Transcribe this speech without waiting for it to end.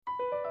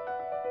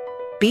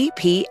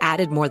BP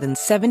added more than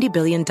 $70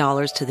 billion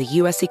to the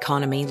U.S.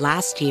 economy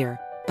last year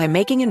by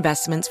making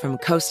investments from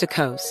coast to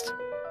coast.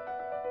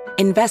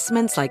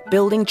 Investments like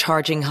building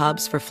charging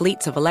hubs for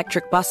fleets of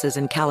electric buses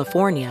in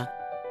California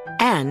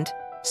and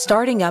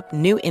starting up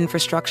new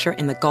infrastructure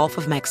in the Gulf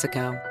of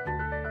Mexico.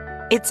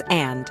 It's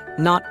and,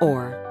 not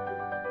or.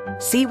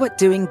 See what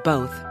doing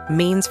both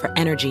means for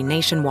energy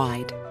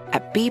nationwide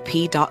at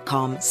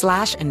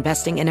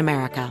bp.com/investing in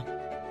America.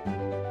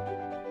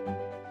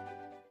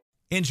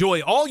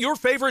 Enjoy all your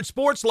favorite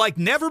sports like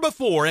never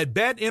before at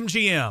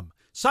BetMGM.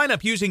 Sign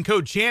up using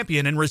code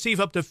CHAMPION and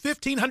receive up to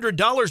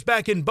 $1,500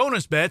 back in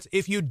bonus bets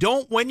if you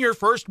don't win your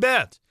first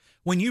bet.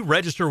 When you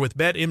register with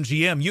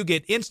BetMGM, you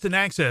get instant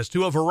access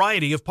to a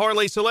variety of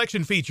parlay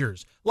selection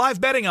features,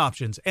 live betting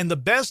options, and the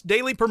best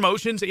daily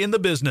promotions in the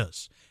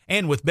business.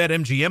 And with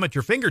BetMGM at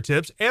your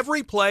fingertips,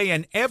 every play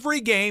and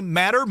every game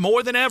matter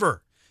more than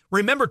ever.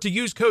 Remember to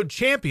use code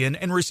CHAMPION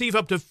and receive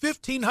up to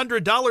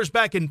 $1,500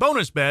 back in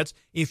bonus bets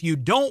if you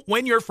don't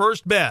win your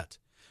first bet.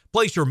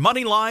 Place your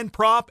money line,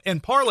 prop,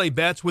 and parlay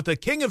bets with the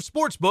king of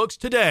sportsbooks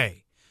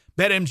today.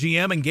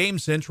 BetMGM and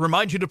GameSense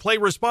remind you to play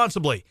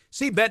responsibly.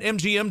 See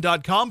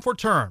BetMGM.com for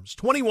terms.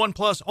 21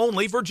 plus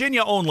only,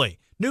 Virginia only.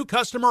 New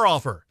customer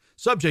offer.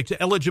 Subject to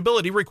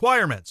eligibility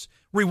requirements.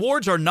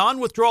 Rewards are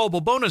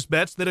non-withdrawable bonus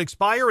bets that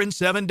expire in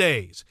 7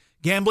 days.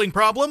 Gambling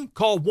problem?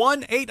 Call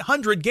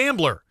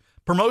 1-800-GAMBLER.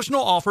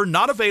 Promotional offer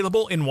not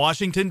available in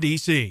Washington,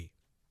 D.C.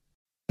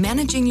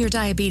 Managing your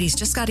diabetes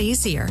just got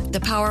easier.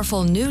 The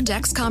powerful new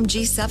Dexcom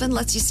G7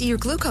 lets you see your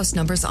glucose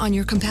numbers on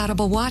your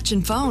compatible watch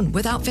and phone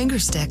without finger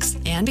sticks.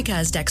 And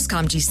because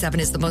Dexcom G7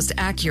 is the most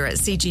accurate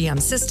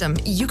CGM system,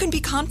 you can be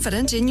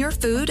confident in your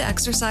food,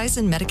 exercise,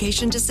 and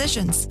medication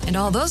decisions. And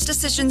all those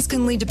decisions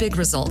can lead to big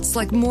results,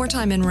 like more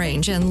time in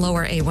range and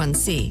lower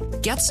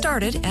A1C. Get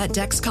started at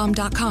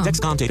Dexcom.com.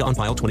 Dexcom data on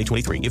file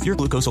 2023. If your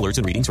glucose alerts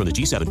and readings from the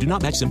G7 do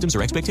not match symptoms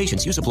or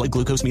expectations, use a blood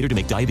glucose meter to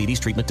make diabetes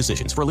treatment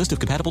decisions. For a list of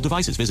compatible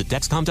devices, visit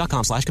Dexcom.com/compatibility.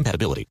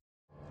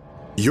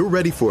 You're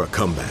ready for a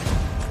comeback.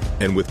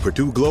 And with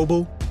Purdue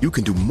Global, you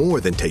can do more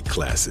than take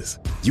classes.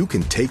 You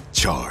can take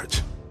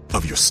charge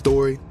of your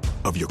story,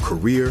 of your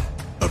career,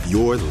 of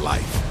your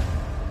life.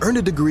 Earn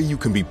a degree you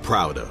can be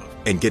proud of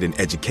and get an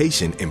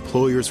education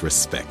employers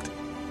respect.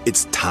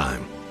 It's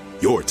time,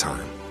 your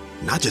time,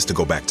 not just to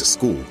go back to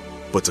school,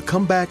 but to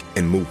come back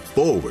and move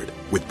forward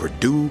with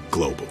Purdue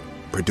Global,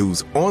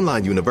 Purdue's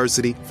online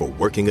university for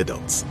working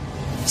adults.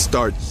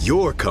 Start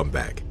your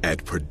comeback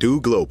at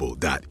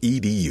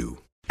purdueglobal.edu.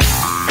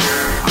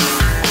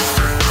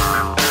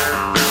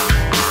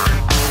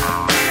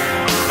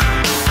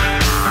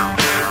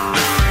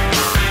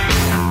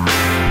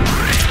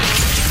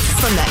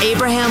 From the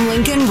Abraham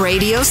Lincoln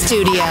Radio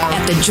Studio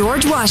at the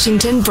George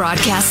Washington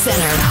Broadcast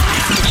Center,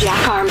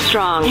 Jack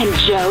Armstrong and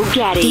Joe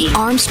Getty. The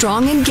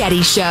Armstrong and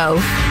Getty Show.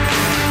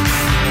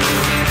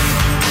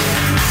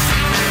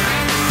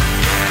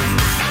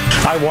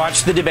 I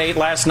watched the debate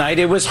last night.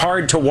 It was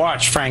hard to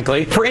watch,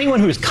 frankly. For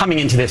anyone who's coming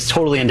into this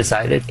totally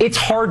undecided, it's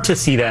hard to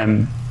see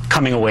them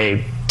coming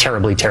away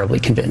terribly, terribly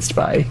convinced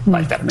by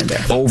Fetterman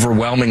there.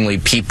 Overwhelmingly,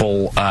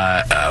 people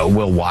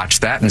will watch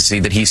that and see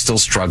that he's still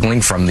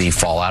struggling from the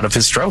fallout of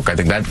his stroke. I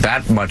think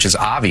that much is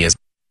obvious.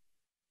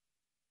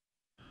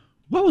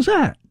 What was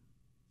that?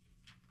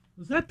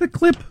 Was that the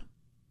clip?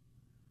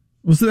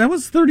 That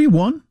was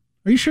 31?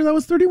 Are you sure that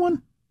was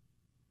 31?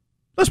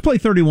 Let's play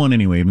 31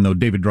 anyway, even though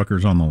David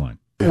Drucker's on the line.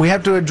 We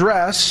have to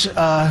address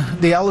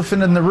the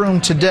elephant in the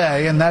room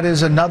today, and that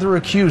is another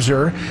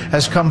accuser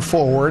has come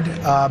forward.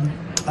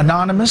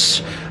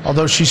 Anonymous,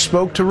 although she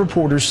spoke to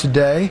reporters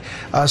today,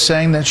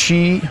 saying that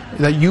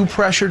you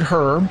pressured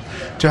her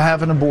to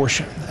have an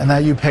abortion and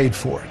that you paid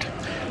for it.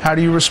 How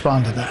do you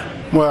respond to that?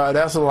 Well,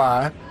 that's a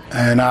lie,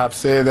 and I've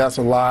said that's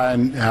a lie,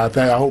 and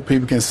I hope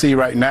people can see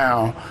right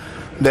now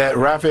that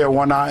Raphael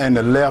Warnock and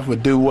the left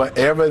would do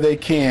whatever they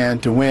can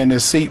to win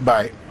this seat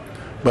bite.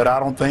 But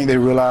I don't think they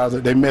realize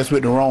that they messed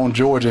with the wrong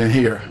Georgia in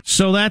here.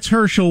 So that's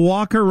Herschel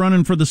Walker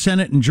running for the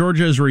Senate in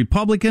Georgia as a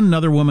Republican.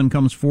 Another woman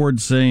comes forward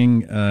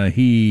saying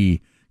he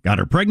got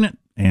her pregnant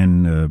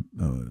and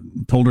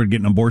told her to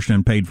get an abortion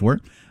and paid for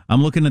it.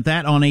 I'm looking at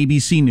that on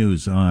ABC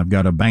News. I've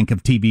got a bank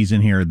of TVs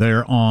in here.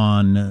 They're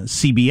on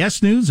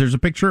CBS News. There's a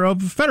picture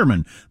of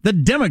Fetterman, the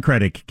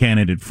Democratic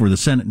candidate for the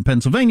Senate in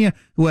Pennsylvania,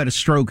 who had a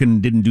stroke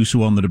and didn't do so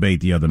well in the debate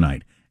the other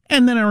night.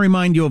 And then I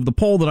remind you of the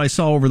poll that I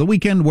saw over the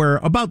weekend where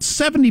about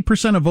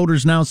 70% of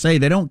voters now say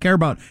they don't care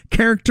about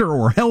character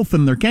or health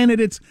in their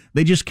candidates.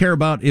 They just care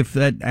about if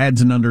that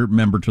adds another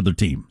member to their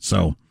team.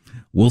 So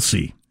we'll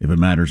see if it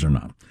matters or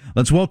not.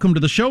 Let's welcome to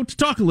the show to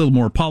talk a little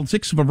more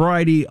politics of a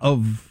variety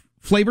of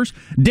flavors,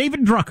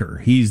 David Drucker.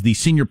 He's the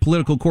senior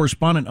political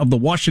correspondent of the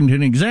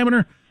Washington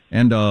Examiner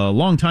and a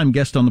longtime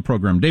guest on the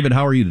program. David,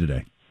 how are you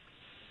today?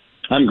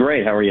 I'm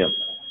great. How are you?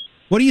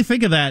 What do you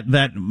think of that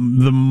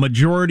the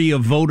majority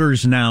of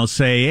voters now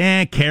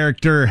say,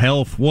 character,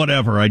 health,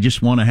 whatever, I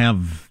just want to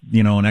have,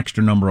 an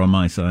extra number on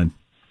my side?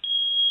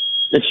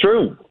 It's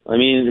true. I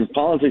mean,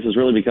 politics has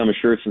really become a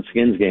shirts and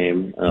skins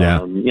game.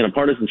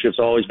 Partisanship's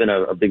always been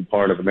a big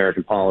part of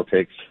American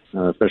politics,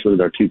 especially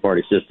with our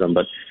two-party system.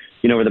 But,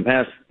 over the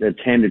past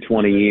 10 to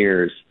 20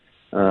 years,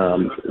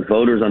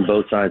 voters on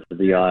both sides of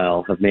the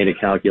aisle have made a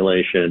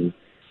calculation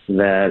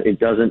that it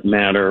doesn't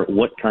matter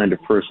what kind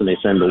of person they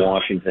send to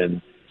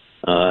Washington.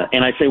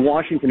 And I say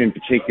Washington in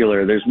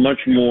particular, there's much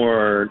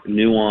more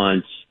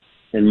nuance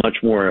and much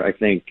more, I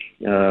think,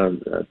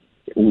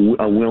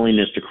 a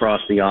willingness to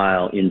cross the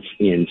aisle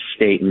in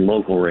state and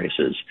local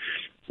races.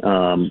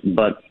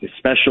 But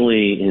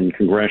especially in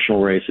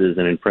congressional races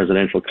and in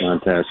presidential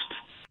contests,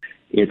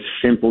 it's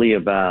simply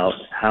about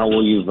how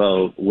will you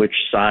vote, which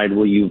side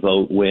will you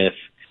vote with.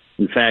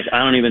 In fact, I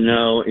don't even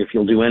know if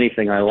you'll do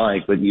anything I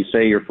like, but you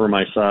say you're for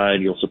my side,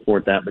 you'll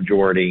support that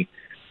majority.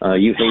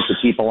 You hate the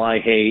people I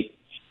hate,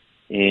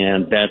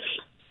 and that's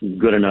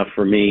good enough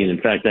for me. And in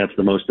fact, that's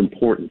the most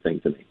important thing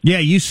to me. Yeah,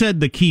 you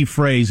said the key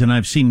phrase, and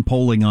I've seen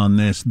polling on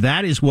this.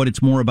 That is what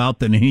it's more about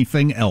than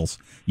anything else.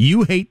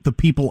 You hate the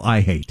people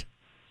I hate.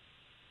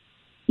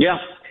 Yeah.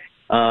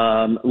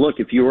 Look,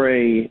 if you're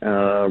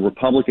a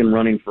Republican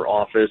running for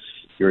office,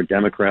 if you're a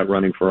Democrat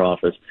running for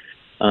office,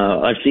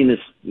 I've seen this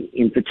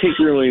in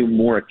particularly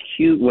more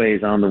acute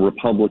ways on the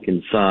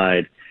Republican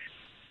side.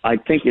 I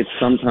think it's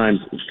sometimes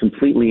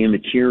completely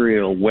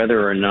immaterial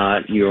whether or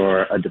not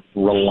you're a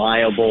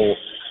reliable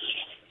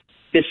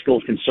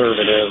fiscal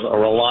conservative, a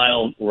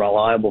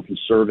reliable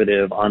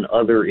conservative on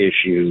other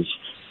issues.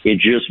 It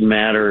just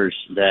matters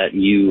that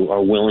you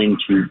are willing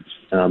to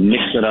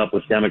mix it up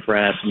with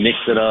Democrats, mix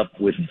it up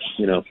with,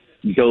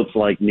 goats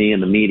like me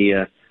and the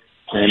media.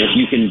 And if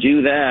you can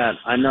do that,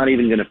 I'm not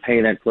even going to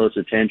pay that close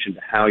attention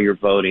to how you're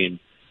voting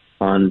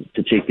on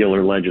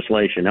particular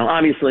legislation. Now,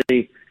 obviously,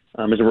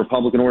 as a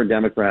Republican or a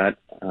Democrat,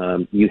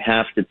 you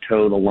have to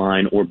toe the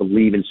line or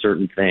believe in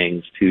certain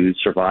things to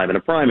survive in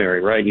a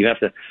primary, right? You have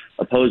to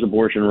oppose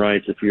abortion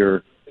rights if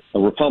you're a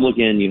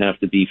Republican. You have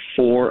to be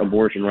for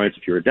abortion rights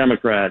if you're a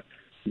Democrat.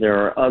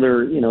 There are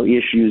other,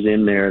 issues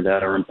in there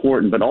that are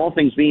important. But all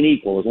things being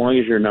equal, as long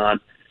as you're not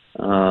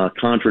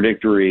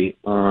contradictory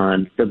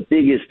on the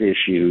biggest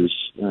issues,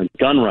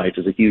 gun rights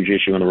is a huge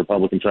issue on the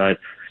Republican side,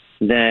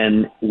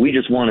 then we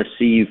just want to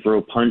see you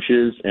throw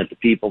punches at the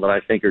people that I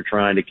think are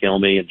trying to kill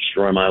me and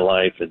destroy my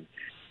life. And,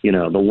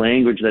 the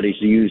language that is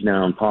used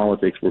now in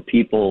politics where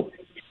people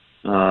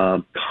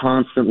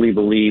constantly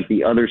believe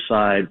the other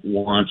side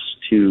wants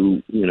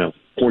to,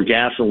 pour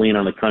gasoline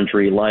on the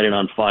country, light it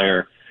on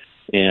fire,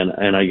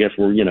 and I guess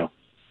we're,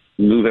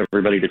 move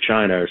everybody to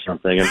China or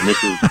something. I mean,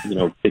 this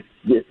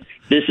is,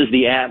 this is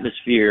the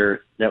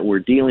atmosphere that we're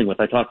dealing with.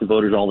 I talk to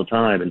voters all the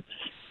time, and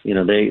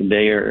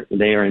they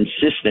are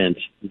insistent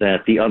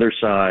that the other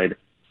side.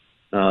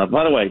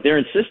 By the way, they're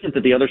insistent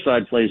that the other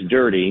side plays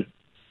dirty.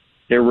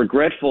 They're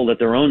regretful that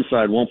their own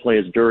side won't play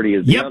as dirty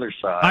as the other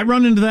side. I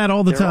run into that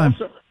all the time.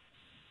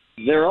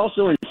 They're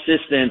also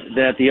insistent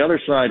that the other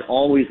side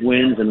always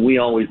wins and we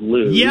always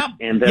lose,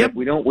 and that if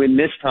we don't win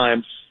this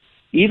time,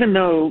 even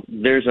though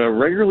there's a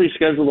regularly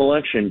scheduled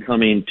election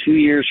coming 2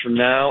 years from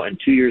now and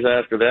 2 years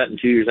after that and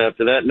 2 years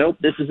after that, nope,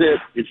 this is it.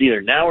 It's either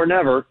now or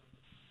never,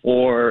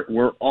 or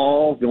we're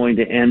all going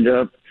to end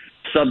up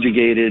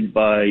subjugated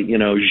by,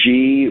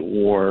 Xi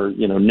or,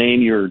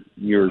 name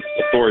your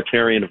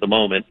authoritarian of the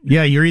moment.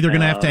 Yeah, you're either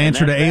going to have to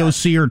answer to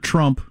AOC or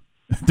Trump,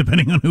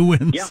 depending on who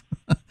wins.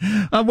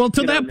 Yeah. Well,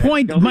 to that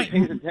point,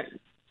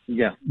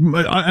 yeah.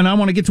 And I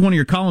want to get to one of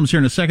your columns here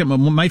in a second, but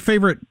my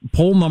favorite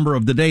poll number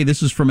of the day,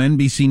 this is from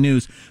NBC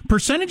News.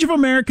 Percentage of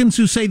Americans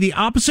who say the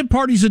opposite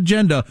party's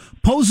agenda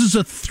poses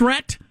a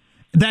threat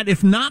that,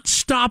 if not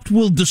stopped,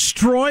 will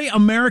destroy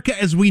America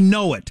as we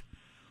know it.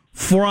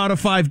 4 out of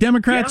 5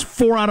 Democrats,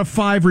 4 out of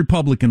 5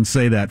 Republicans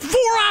say that. 4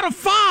 out of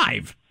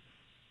 5!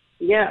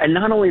 Yeah, and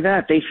not only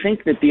that, they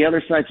think that the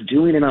other side's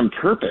doing it on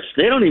purpose.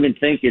 They don't even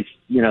think it's,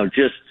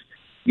 just,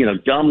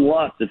 dumb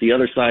luck that the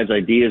other side's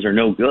ideas are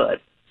no good.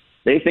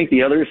 They think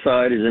the other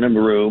side is in a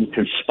room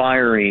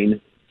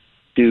conspiring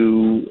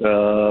to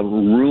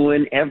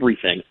ruin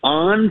everything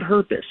on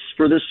purpose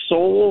for the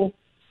sole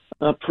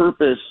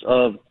purpose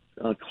of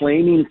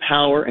claiming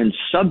power and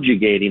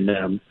subjugating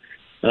them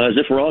as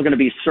if we're all going to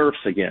be serfs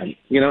again.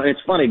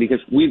 It's funny because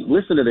we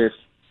listen to this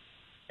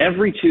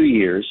every 2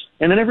 years,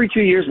 and then every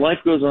 2 years life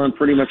goes on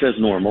pretty much as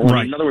normal. Right. I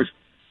mean, in other words,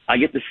 I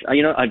get this,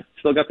 I've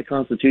still got the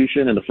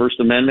Constitution and the First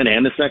Amendment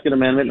and the Second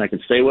Amendment, and I can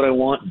say what I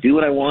want, do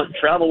what I want,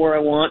 travel where I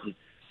want, and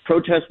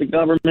protest the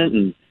government.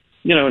 And,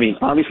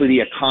 obviously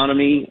the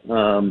economy,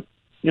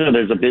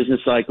 there's a business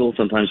cycle.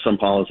 Sometimes some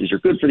policies are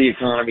good for the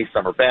economy,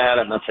 some are bad.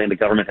 I'm not saying the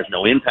government has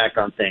no impact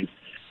on things,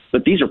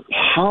 but these are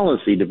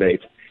policy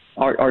debates.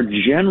 Our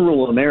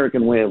general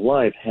American way of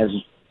life has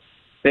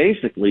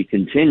basically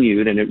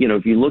continued, and,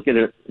 if you look at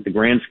it, the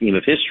grand scheme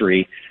of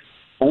history,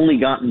 only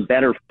gotten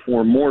better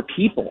for more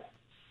people,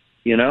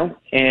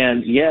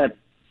 and yet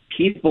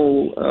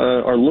people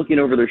are looking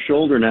over their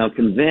shoulder now,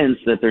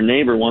 convinced that their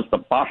neighbor wants to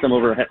box them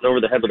over the head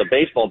with a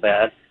baseball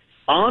bat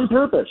on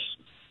purpose.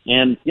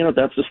 And,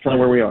 that's just kind of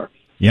where we are.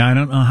 Yeah, I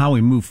don't know how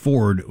we move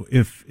forward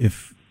if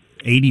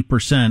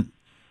 80%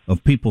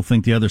 of people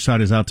think the other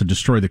side is out to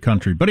destroy the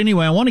country. But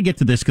anyway, I want to get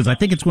to this because I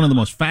think it's one of the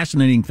most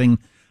fascinating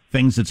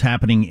things that's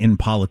happening in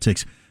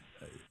politics.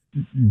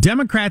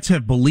 Democrats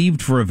have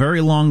believed for a very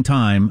long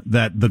time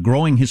that the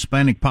growing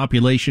Hispanic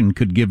population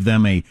could give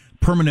them a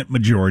permanent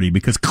majority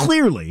because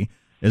clearly,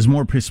 as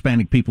more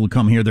Hispanic people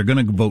come here, they're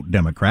going to vote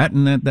Democrat,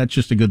 and that's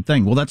just a good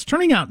thing. Well, that's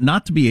turning out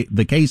not to be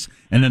the case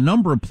in a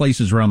number of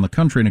places around the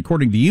country, and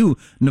according to you,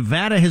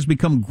 Nevada has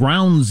become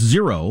ground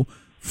zero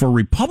for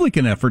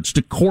Republican efforts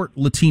to court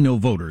Latino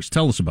voters.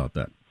 Tell us about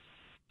that.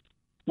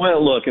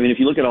 Well, look, I mean, if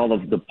you look at all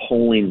of the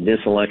polling this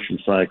election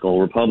cycle,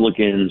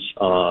 Republicans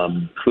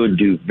could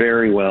do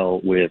very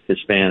well with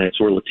Hispanics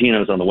or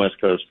Latinos on the West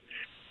Coast,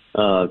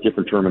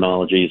 different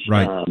terminologies,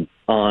 right.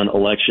 On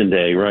Election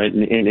Day, right?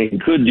 And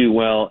it could do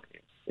well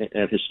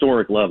at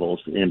historic levels,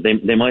 and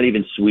they might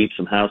even sweep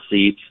some House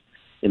seats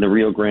in the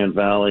Rio Grande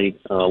Valley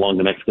along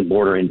the Mexican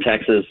border in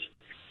Texas,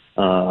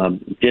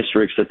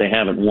 districts that they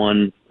haven't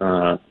won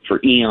for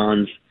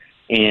eons.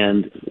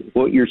 And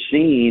what you're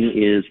seeing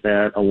is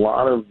that a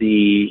lot of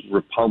the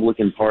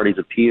Republican Party's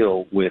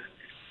appeal with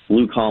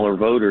blue-collar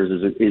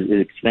voters is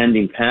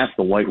extending past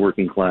the white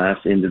working class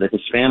into the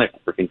Hispanic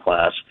working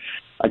class.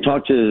 I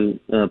talked to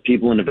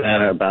people in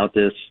Nevada about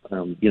this.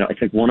 I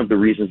think one of the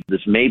reasons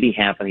this may be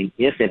happening,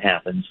 if it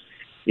happens,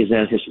 is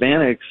that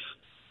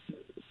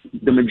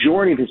the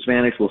majority of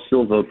Hispanics will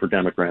still vote for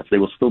Democrats. They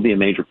will still be a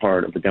major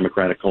part of the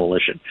Democratic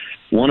coalition.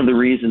 One of the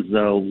reasons,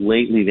 though,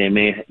 lately they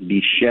may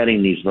be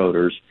shedding these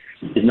voters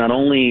is not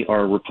only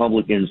are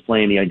Republicans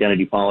playing the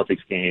identity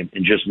politics game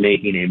and just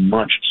making a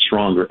much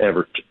stronger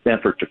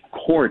effort to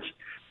court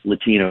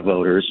Latino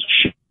voters,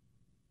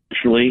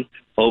 actually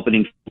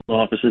opening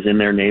offices in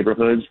their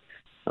neighborhoods,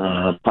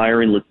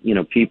 hiring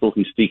people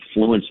who speak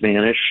fluent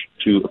Spanish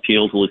to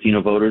appeal to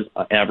Latino voters,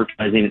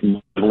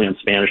 advertising heavily on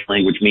Spanish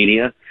language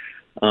media.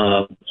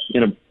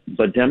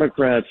 But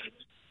Democrats,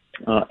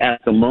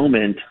 at the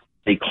moment,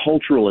 a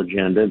cultural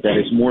agenda that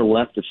is more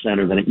left of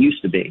center than it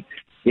used to be.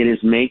 It is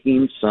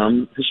making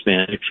some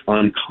Hispanics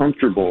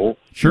uncomfortable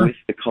with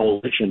the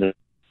coalition that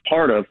they're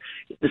part of,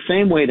 the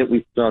same way that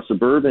we saw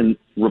suburban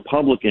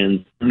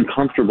Republicans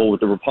uncomfortable with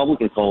the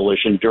Republican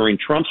coalition during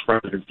Trump's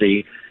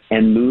presidency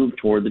and moved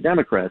toward the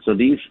Democrats. So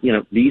these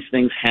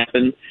things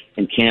happen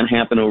and can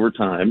happen over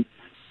time.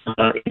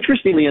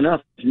 Interestingly enough,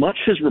 as much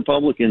as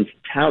Republicans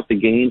tout the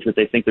gains that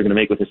they think they're going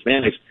to make with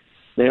Hispanics,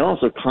 they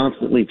also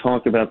constantly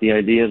talk about the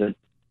idea that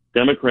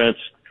Democrats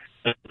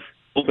have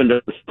opened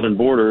up the southern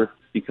border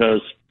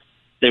because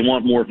they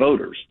want more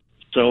voters.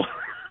 So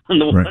on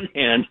the one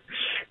hand,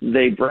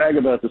 they brag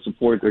about the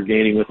support they're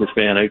gaining with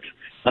Hispanics.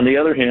 On the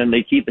other hand,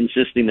 they keep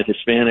insisting that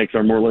Hispanics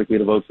are more likely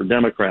to vote for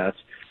Democrats.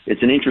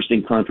 It's an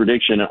interesting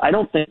contradiction. I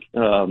don't think,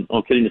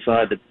 kidding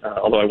aside, that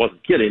although I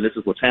wasn't kidding, this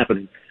is what's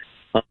happening.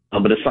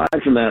 But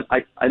aside from that,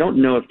 I don't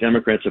know if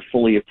Democrats have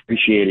fully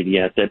appreciated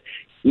yet that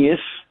if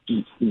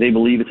they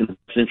believe it's in the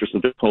best interest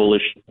of the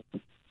coalition,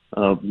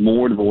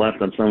 more to the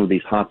left on some of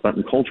these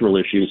hot-button cultural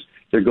issues,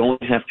 they're going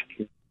to have to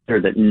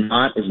consider that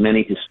not as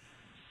many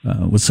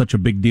was such a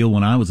big deal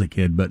when I was a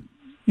kid, but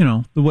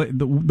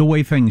the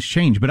way things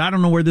change. But I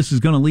don't know where this is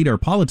going to lead our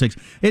politics.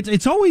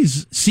 It's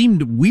always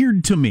seemed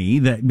weird to me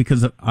that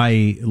because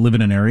I live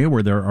in an area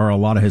where there are a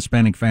lot of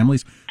Hispanic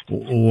families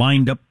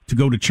lined up to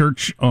go to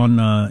church on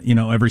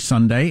every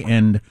Sunday,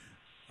 and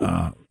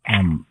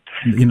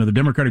the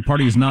Democratic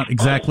Party is not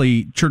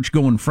exactly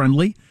church-going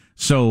friendly.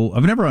 So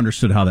I've never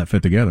understood how that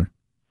fit together.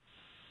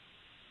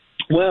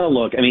 Well,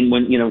 look, I mean,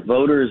 when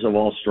voters of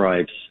all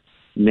stripes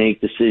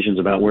make decisions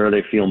about where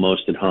they feel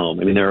most at home.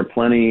 I mean, there are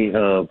plenty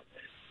of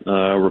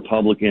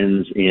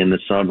Republicans in the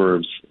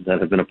suburbs that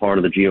have been a part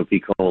of the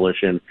GOP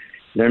coalition.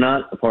 They're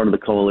not a part of the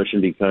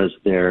coalition because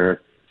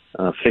they're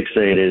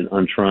fixated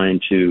on trying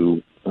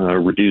to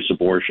reduce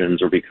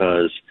abortions or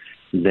because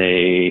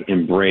they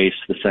embrace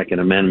the Second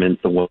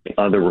Amendment the way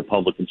other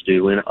Republicans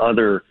do in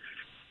other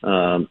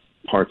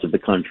parts of the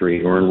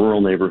country or in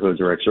rural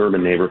neighborhoods or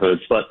ex-urban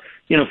neighborhoods. But,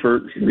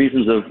 for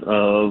reasons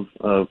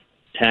of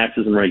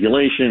taxes and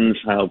regulations,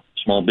 how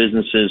small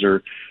businesses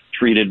are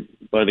treated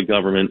by the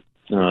government,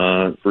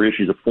 for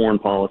issues of foreign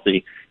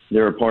policy,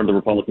 they're a part of the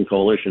Republican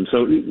coalition.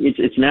 So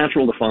it's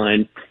natural to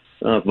find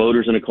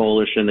voters in a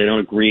coalition. They don't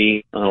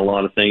agree on a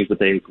lot of things, but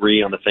they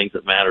agree on the things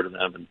that matter to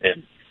them.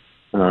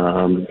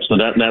 So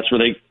that's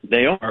where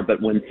they are.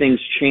 But when things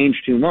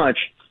change too much,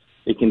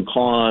 it can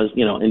cause,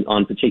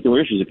 on particular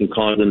issues, it can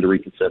cause them to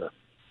reconsider.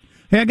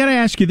 Hey, I got to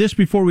ask you this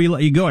before we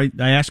let you go. I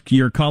asked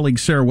your colleague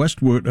Sarah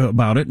Westwood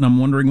about it, and I'm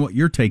wondering what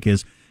your take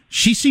is.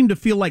 She seemed to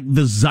feel like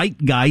the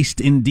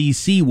zeitgeist in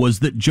D.C. was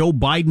that Joe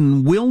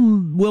Biden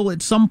will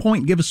at some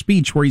point give a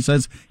speech where he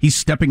says he's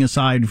stepping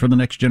aside for the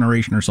next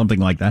generation or something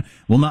like that.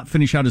 Will not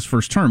finish out his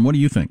first term. What do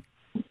you think?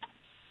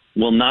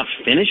 Will not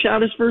finish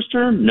out his first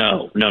term?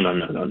 No.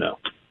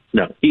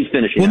 No, he's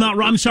finishing. Well, not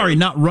run. I'm sorry,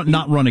 not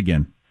run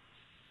again.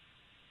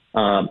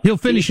 He'll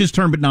finish his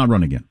term, but not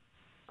run again.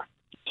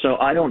 So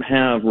I don't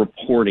have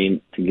reporting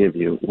to give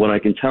you. What I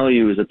can tell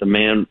you is that the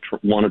man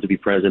wanted to be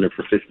president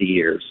for 50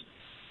 years.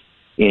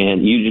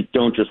 And you just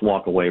don't just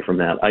walk away from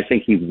that. I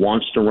think he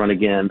wants to run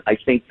again. I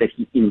think that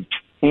he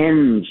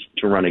intends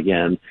to run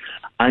again.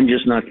 I'm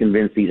just not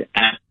convinced he's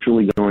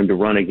actually going to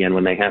run again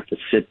when they have to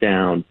sit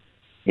down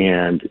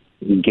and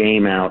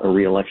game out a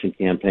re-election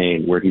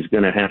campaign where he's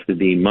going to have to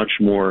be much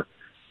more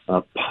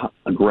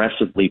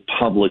aggressively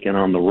public and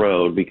on the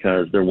road,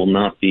 because there will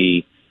not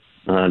be,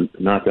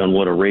 knock on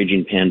wood, a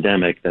raging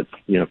pandemic that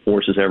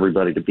forces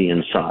everybody to be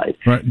inside.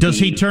 Right. Does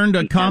he turn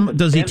to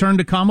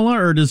Kamala,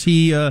 or does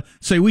he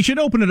say we should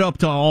open it up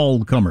to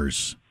all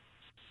comers?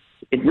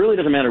 It really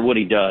doesn't matter what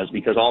he does,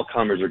 because all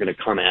comers are going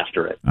to come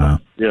after it.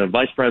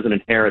 Vice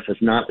President Harris has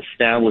not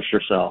established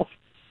herself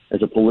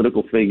as a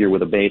political figure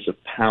with a base of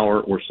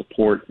power or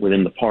support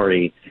within the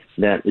party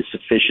that is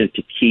sufficient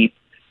to keep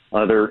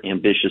other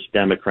ambitious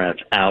Democrats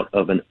out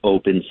of an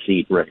open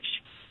seat race.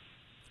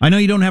 I know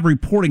you don't have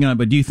reporting on it,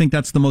 but do you think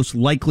that's the most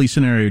likely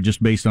scenario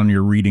just based on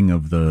your reading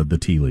of the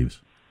tea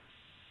leaves?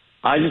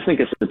 I just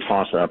think it's a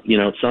toss-up.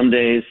 Some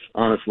days,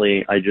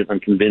 honestly, I'm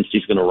convinced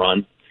he's going to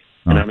run.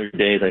 And other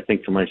days, I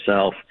think to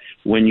myself,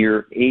 when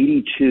you're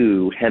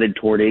 82, headed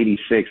toward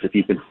 86, if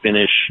you can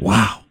finish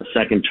a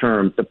second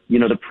term,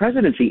 the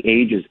presidency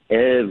ages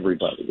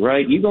everybody,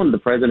 right? You go into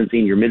the presidency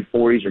in your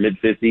mid-40s or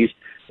mid-50s,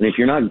 and if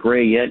you're not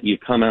gray yet, you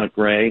come out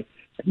gray.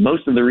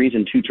 Most of the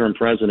reason two-term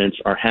presidents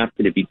are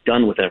happy to be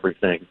done with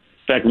everything.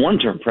 In fact,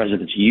 one-term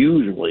presidents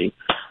usually,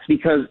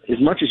 because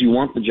as much as you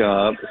want the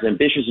job, as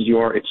ambitious as you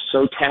are, it's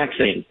so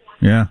taxing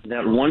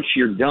that once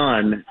you're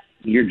done,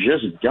 you're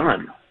just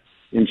done.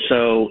 And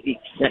so,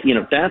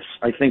 that's,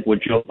 I think,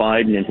 what Joe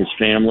Biden and his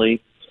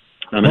family.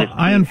 I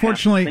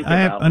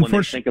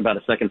think about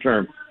a second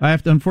term. I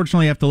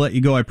unfortunately have to let you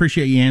go. I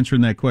appreciate you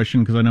answering that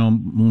question, because I know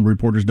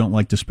reporters don't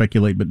like to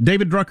speculate. But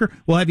David Drucker,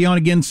 we'll have you on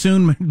again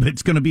soon.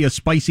 It's going to be a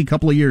spicy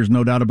couple of years,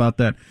 no doubt about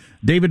that.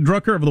 David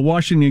Drucker of the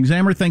Washington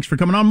Examiner, thanks for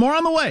coming on. More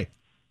on the way.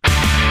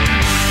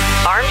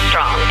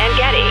 Armstrong and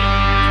Getty.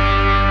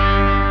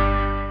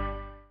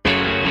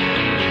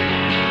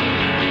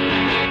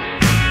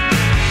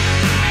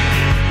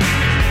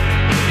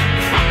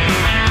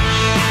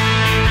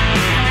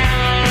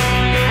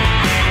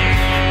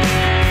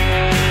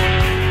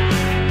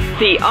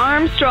 The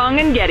Armstrong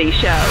and Getty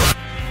Show.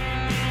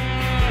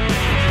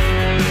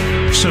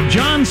 So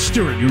Jon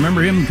Stewart, you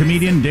remember him,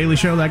 comedian, Daily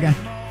Show, that guy?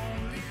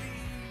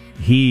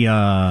 He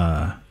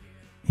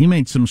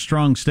made some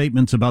strong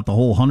statements about the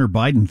whole Hunter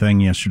Biden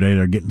thing yesterday.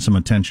 They're getting some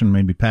attention.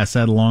 Maybe pass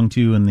that along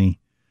to you in the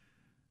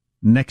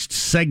next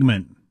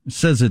segment. It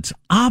says it's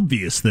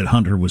obvious that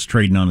Hunter was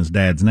trading on his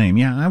dad's name.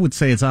 Yeah, I would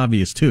say it's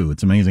obvious too.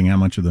 It's amazing how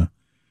much of the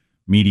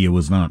media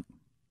is not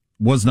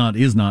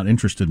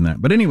interested in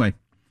that. But anyway.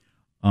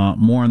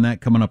 More on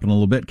that coming up in a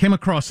little bit. Came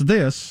across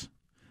this,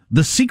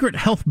 the secret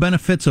health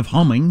benefits of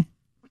humming.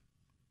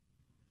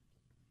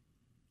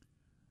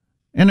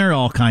 And there are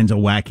all kinds of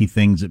wacky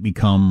things that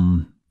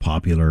become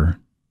popular.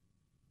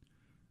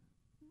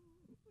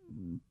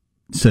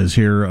 It says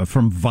here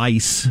from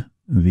Vice,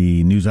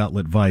 the news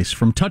outlet Vice,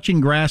 from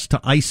touching grass to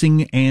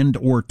icing and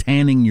or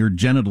tanning your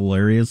genital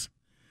areas.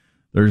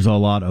 There's a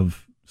lot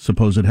of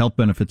supposed health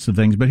benefits to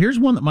things, but here's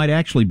one that might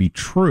actually be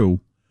true.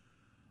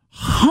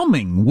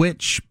 Humming,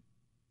 which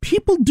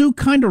people do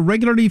kind of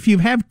regularly. If you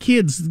have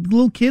kids,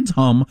 little kids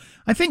hum.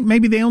 I think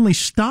maybe they only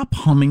stop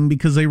humming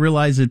because they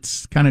realize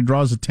it's kind of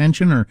draws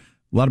attention, or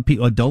a lot of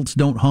people, adults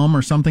don't hum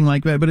or something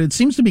like that. But it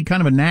seems to be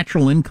kind of a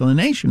natural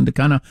inclination to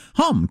kind of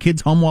hum.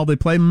 Kids hum while they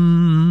play,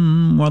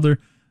 while they're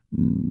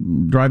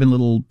driving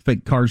little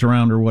fake cars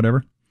around or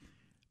whatever.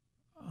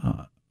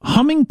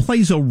 Humming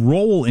plays a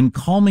role in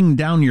calming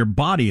down your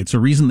body. It's a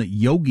reason that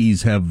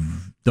yogis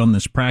have done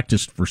this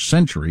practice for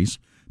centuries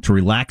to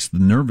relax the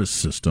nervous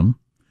system.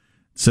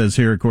 It says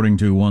here, according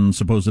to one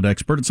supposed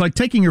expert, it's like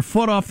taking your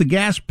foot off the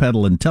gas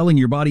pedal and telling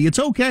your body it's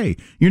okay.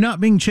 You're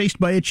not being chased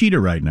by a cheetah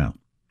right now.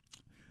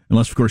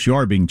 Unless, of course, you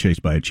are being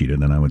chased by a cheetah,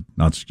 then I would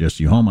not suggest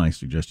you hum. I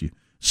suggest you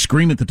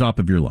scream at the top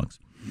of your lungs.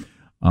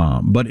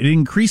 But it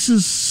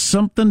increases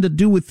something to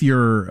do with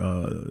your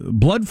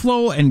blood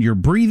flow and your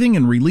breathing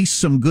and release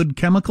some good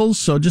chemicals.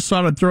 So just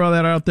thought I'd throw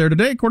that out there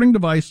today, according to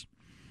Vice.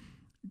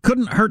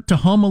 Couldn't hurt to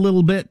hum a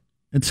little bit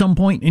at some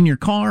point in your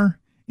car,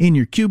 in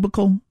your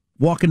cubicle,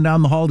 walking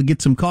down the hall to get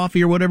some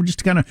coffee or whatever, just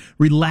to kind of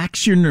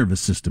relax your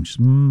nervous system. Just,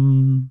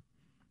 Remember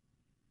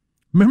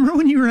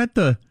when you were at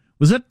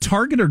was that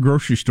Target or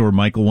grocery store,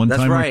 Michael, one time?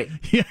 That's right.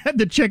 You had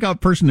the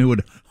checkout person who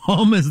would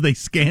hum as they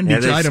scanned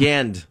each item.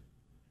 Scanned.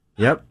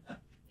 Yep.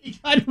 Each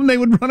item they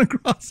would run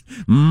across.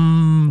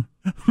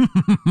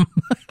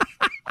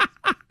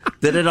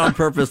 Did it on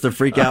purpose to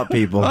freak out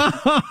people.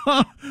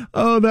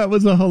 Oh, that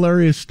was a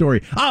hilarious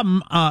story.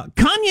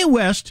 Kanye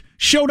West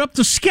showed up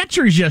to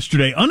Skechers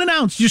yesterday,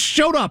 unannounced, just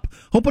showed up,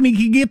 hoping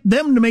he could get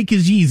them to make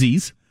his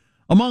Yeezys,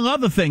 among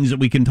other things that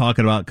we can talk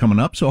about coming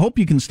up. So I hope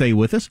you can stay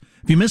with us.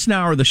 If you missed an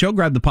hour of the show,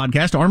 grab the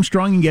podcast,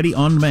 Armstrong and Getty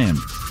On Demand.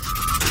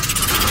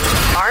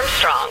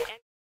 Armstrong.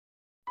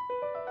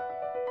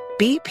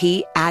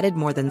 BP added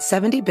more than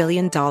 $70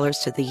 billion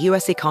to the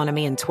U.S.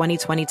 economy in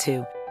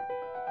 2022.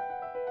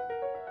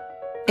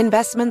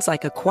 Investments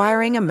like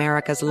acquiring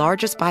America's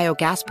largest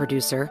biogas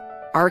producer,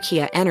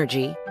 Archaea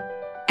Energy,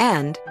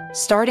 and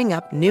starting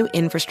up new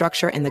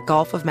infrastructure in the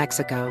Gulf of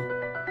Mexico.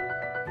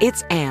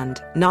 It's and,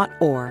 not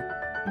or.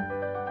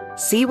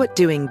 See what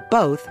doing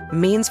both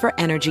means for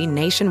energy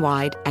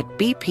nationwide at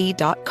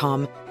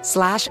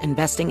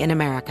bp.com/investing in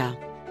America.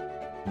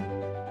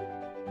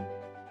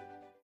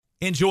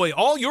 Enjoy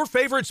all your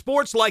favorite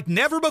sports like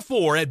never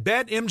before at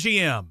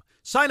BetMGM.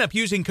 Sign up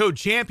using code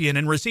CHAMPION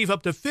and receive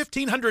up to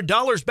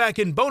 $1,500 back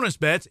in bonus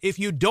bets if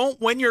you don't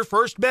win your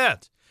first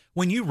bet.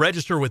 When you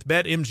register with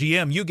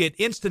BetMGM, you get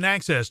instant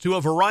access to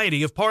a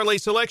variety of parlay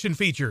selection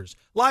features,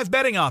 live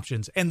betting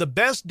options, and the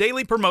best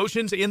daily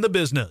promotions in the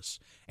business.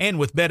 And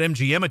with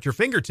BetMGM at your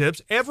fingertips,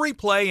 every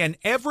play and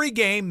every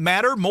game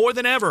matter more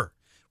than ever.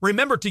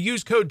 Remember to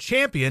use code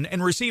CHAMPION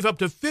and receive up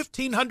to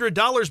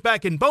 $1,500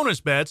 back in bonus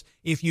bets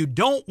if you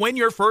don't win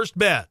your first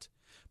bet.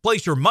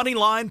 Place your money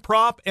line,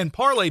 prop, and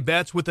parlay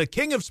bets with the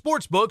king of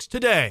sportsbooks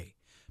today.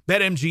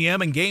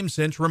 BetMGM and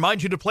GameSense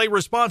remind you to play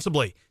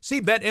responsibly.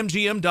 See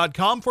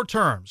BetMGM.com for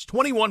terms.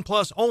 21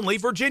 plus only,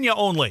 Virginia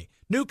only.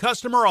 New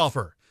customer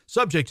offer.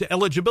 Subject to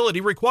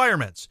eligibility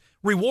requirements.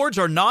 Rewards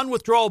are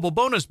non-withdrawable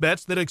bonus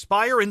bets that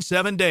expire in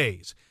 7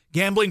 days.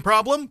 Gambling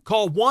problem?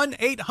 Call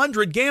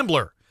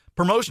 1-800-GAMBLER.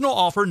 Promotional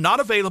offer not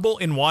available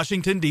in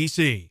Washington,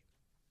 D.C.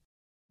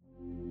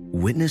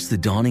 Witness the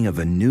dawning of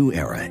a new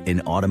era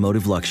in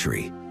automotive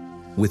luxury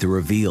with a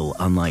reveal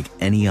unlike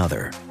any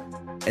other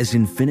as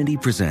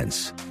Infiniti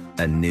presents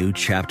a new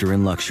chapter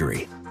in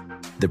luxury,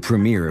 the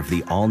premiere of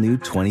the all-new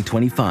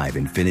 2025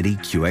 Infiniti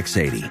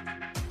QX80.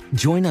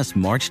 Join us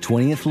March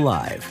 20th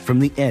live from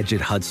the Edge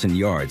at Hudson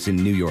Yards in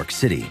New York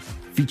City,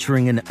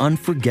 featuring an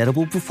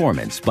unforgettable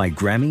performance by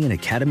Grammy and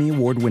Academy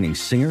Award-winning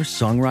singer,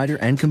 songwriter,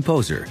 and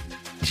composer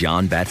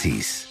Jon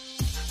Batiste.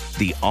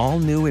 The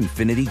all-new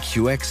Infiniti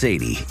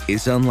QX80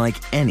 is unlike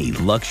any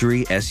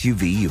luxury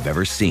SUV you've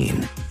ever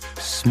seen.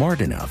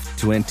 Smart enough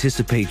to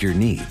anticipate your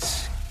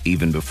needs,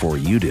 even before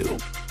you do.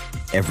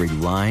 Every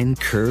line,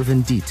 curve,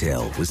 and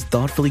detail was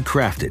thoughtfully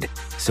crafted,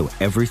 so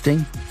everything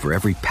for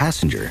every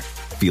passenger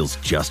feels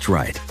just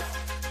right.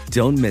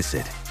 Don't miss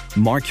it.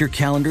 Mark your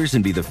calendars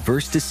and be the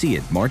first to see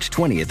it March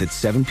 20th at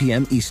 7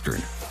 p.m.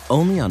 Eastern,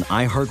 only on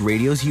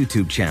iHeartRadio's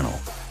YouTube channel.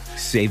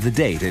 Save the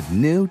date at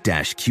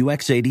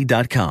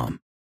new-QX80.com.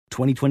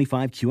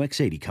 2025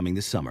 QX80 coming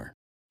this summer.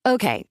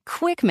 Okay,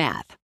 quick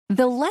math.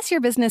 The less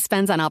your business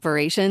spends on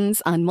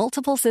operations, on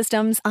multiple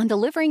systems, on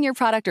delivering your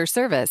product or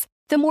service,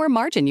 the more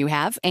margin you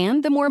have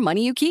and the more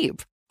money you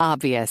keep.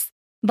 Obvious.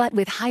 But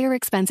with higher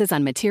expenses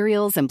on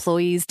materials,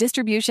 employees,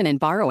 distribution, and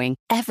borrowing,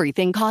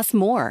 everything costs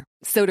more.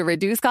 So to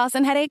reduce costs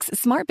and headaches,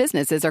 smart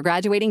businesses are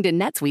graduating to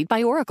NetSuite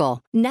by Oracle.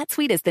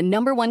 NetSuite is the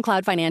 #1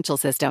 cloud financial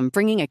system,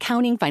 bringing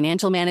accounting,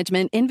 financial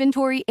management,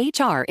 inventory,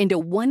 HR into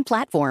one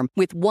platform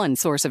with one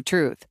source of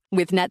truth.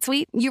 With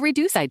NetSuite, you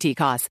reduce IT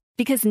costs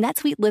because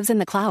NetSuite lives in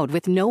the cloud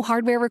with no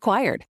hardware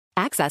required,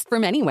 accessed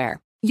from anywhere.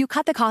 You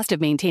cut the cost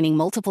of maintaining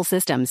multiple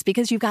systems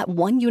because you've got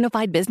one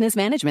unified business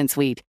management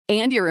suite.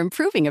 And you're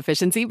improving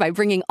efficiency by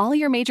bringing all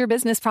your major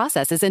business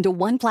processes into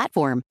one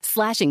platform,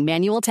 slashing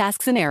manual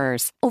tasks and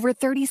errors. Over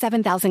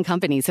 37,000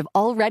 companies have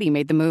already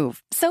made the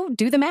move. So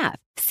do the math.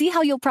 See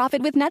how you'll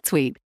profit with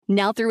NetSuite.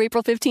 Now through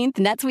April 15th,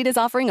 NetSuite is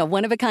offering a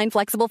one-of-a-kind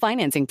flexible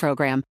financing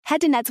program.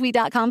 Head to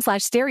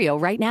netsuite.com/stereo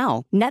right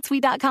now.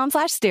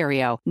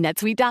 netsuite.com/stereo.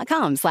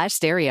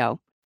 netsuite.com/stereo.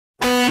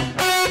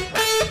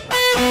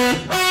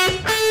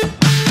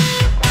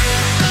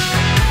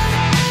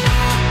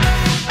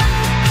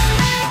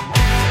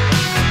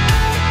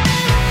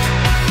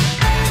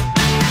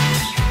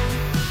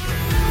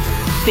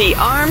 The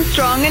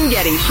Armstrong and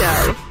Getty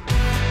Show.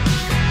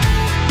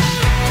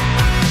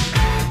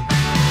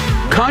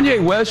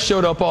 Kanye West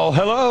showed up all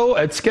hello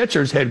at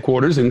Skechers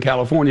headquarters in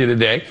California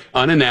today,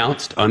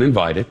 unannounced,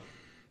 uninvited.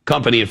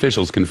 Company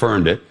officials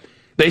confirmed it.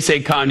 They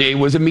say Kanye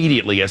was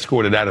immediately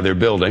escorted out of their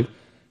building.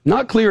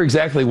 Not clear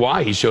exactly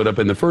why he showed up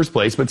in the first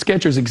place, but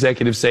Skechers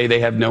executives say they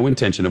have no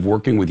intention of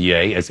working with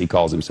Ye, as he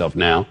calls himself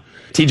now.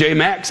 TJ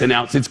Maxx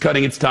announced it's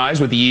cutting its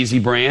ties with the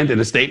Yeezy brand. In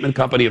a statement,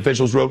 company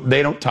officials wrote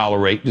they don't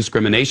tolerate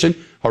discrimination,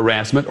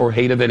 harassment, or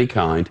hate of any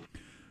kind.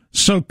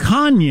 So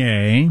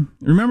Kanye,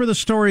 remember the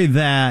story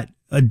that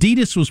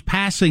Adidas was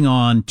passing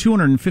on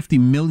 $250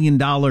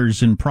 million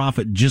in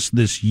profit just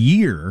this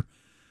year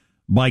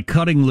by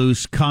cutting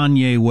loose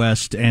Kanye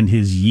West and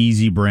his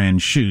Yeezy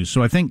brand shoes.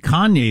 So I think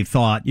Kanye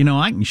thought,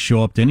 I can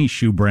show up to any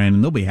shoe brand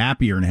and they'll be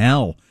happier in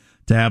hell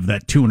to have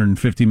that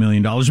 $250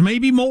 million,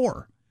 maybe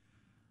more,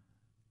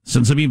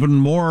 since I'm even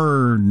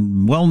more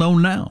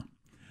well-known now.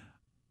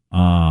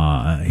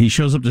 He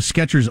shows up to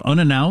Skechers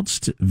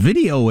unannounced,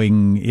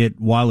 videoing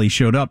it while he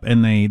showed up,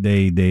 and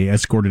they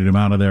escorted him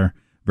out of there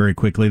very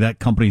quickly. That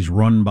company's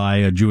run by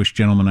a Jewish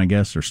gentleman, I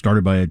guess, or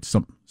started by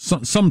some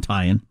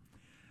tie-in.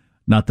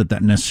 Not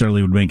that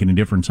necessarily would make any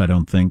difference, I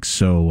don't think.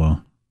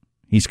 So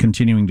he's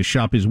continuing to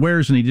shop his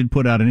wares, and he did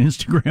put out an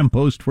Instagram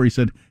post where he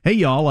said, "Hey,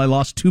 y'all, I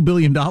lost $2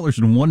 billion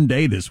in one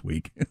day this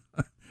week."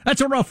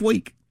 That's a rough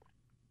week.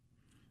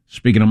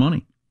 Speaking of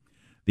money,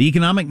 the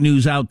economic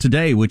news out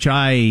today, which did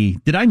I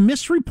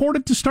misreport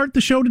it to start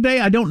the show today?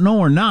 I don't know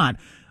or not.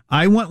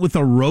 I went with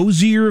a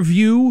rosier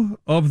view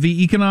of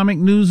the economic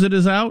news that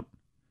is out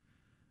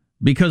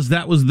because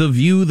that was the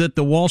view that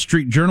the Wall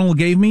Street Journal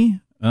gave me.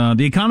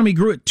 The economy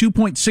grew at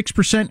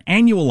 2.6%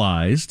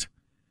 annualized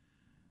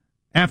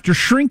after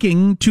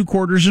shrinking 2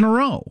 quarters in a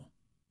row,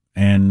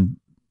 and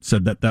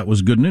said that that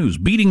was good news,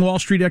 beating Wall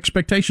Street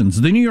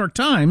expectations. The New York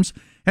Times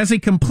has a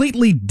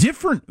completely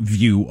different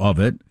view of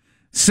it,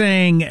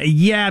 saying,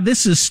 yeah,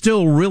 this is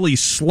still really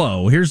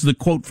slow. Here's the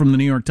quote from the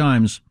New York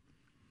Times.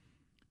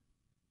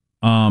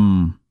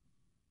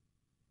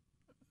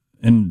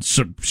 And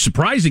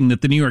surprising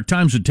that the New York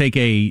Times would take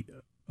a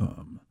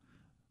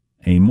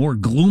more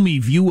gloomy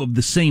view of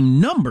the same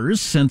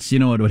numbers, since,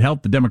 it would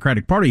help the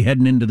Democratic Party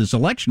heading into this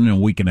election in a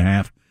week and a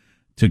half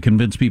to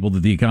convince people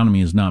that the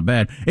economy is not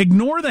bad.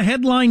 Ignore the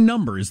headline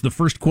numbers, the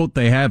first quote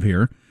they have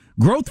here.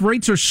 Growth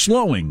rates are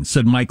slowing,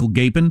 said Michael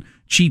Gapin,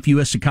 chief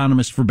U.S.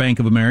 economist for Bank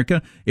of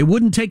America. It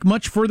wouldn't take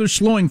much further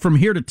slowing from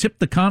here to tip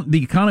the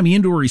economy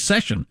into a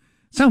recession.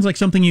 Sounds like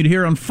something you'd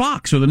hear on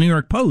Fox or the New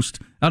York Post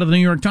out of the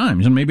New York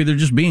Times, and maybe they're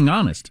just being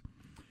honest.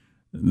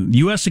 The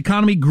U.S.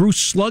 economy grew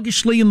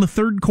sluggishly in the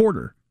third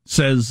quarter,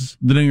 says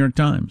the New York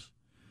Times.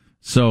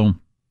 So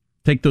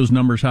take those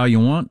numbers how you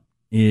want.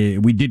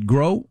 We did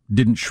grow,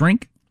 didn't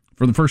shrink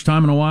for the first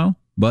time in a while,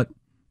 but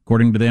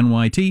according to the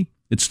NYT,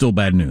 it's still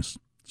bad news.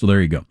 So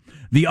there you go.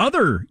 The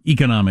other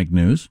economic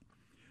news,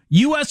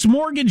 U.S.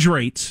 mortgage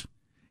rates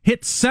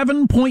hit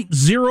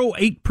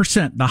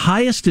 7.08%, the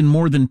highest in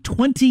more than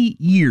 20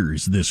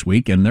 years this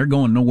week, and they're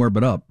going nowhere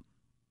but up.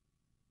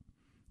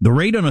 The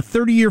rate on a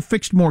 30-year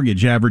fixed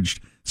mortgage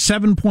averaged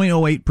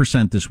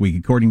 7.08% this week,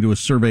 according to a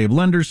survey of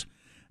lenders.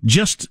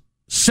 Just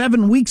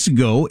 7 weeks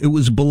ago, it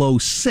was below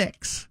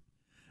 6.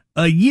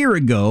 A year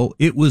ago,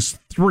 it was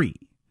 3.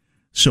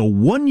 So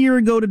 1 year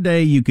ago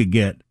today, you could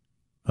get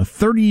a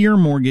 30-year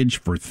mortgage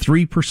for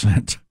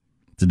 3%.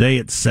 Today,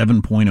 it's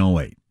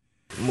 7.08.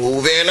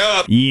 Moving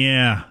up.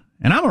 Yeah,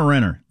 and I'm a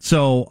renter,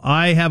 so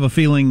I have a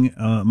feeling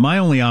my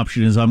only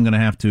option is I'm going to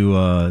have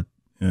to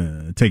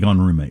take on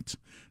roommates.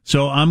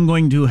 So I'm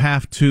going to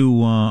have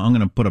to, I'm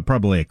going to put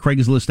probably a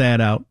Craigslist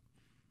ad out.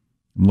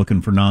 I'm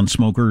looking for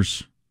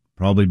non-smokers,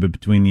 probably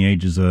between the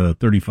ages of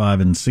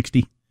 35 and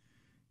 60.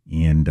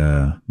 And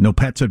no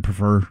pets I'd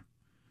prefer.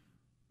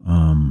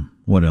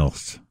 What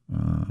else?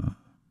 I'd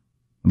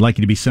like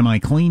you to be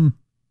semi-clean.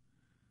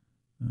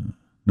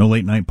 No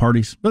late-night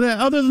parties. But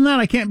other than that,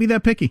 I can't be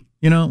that picky.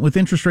 With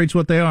interest rates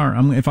what they are,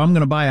 if I'm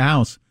going to buy a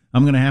house,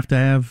 I'm going to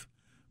have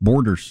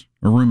boarders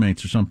or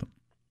roommates or something.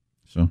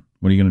 So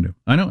what are you going to do?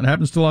 I know it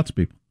happens to lots of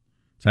people.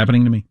 It's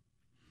happening to me.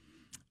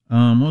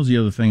 What was the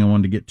other thing I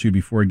wanted to get to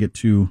before I get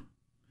to...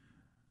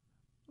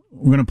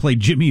 We're going to play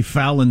Jimmy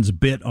Fallon's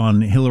bit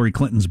on Hillary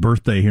Clinton's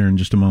birthday here in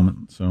just a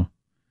moment. So,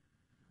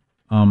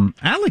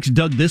 Alex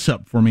dug this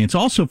up for me. It's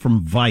also from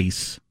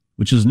Vice,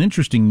 which is an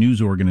interesting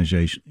news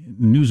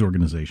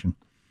organization.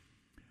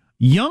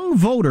 Young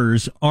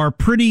voters are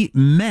pretty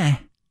meh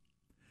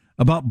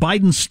about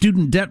Biden's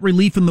student debt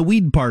relief and the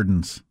weed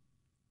pardons.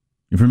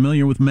 You're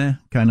familiar with meh?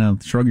 Kind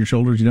of shrug your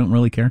shoulders, you don't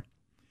really care?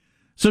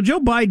 So Joe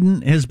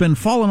Biden has been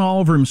falling all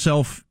over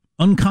himself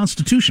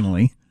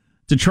unconstitutionally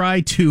to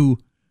try to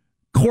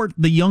court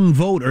the young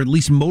vote, or at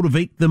least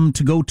motivate them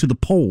to go to the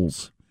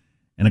polls.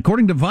 And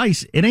according to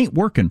Vice, it ain't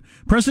working.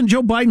 President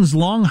Joe Biden's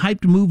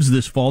long-hyped moves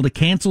this fall to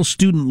cancel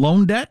student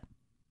loan debt?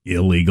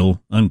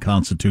 Illegal,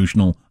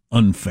 unconstitutional,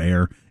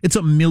 unfair. It's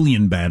a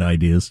million bad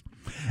ideas.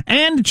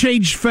 And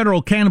change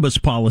federal cannabis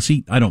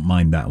policy. I don't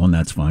mind that one,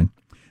 that's fine.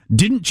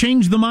 Didn't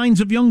change the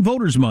minds of young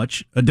voters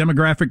much, a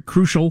demographic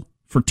crucial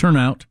for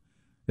turnout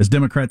as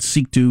Democrats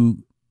seek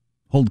to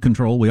hold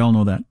control. We all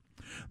know that.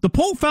 The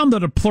poll found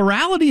that a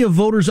plurality of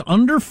voters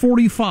under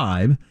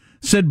 45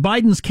 said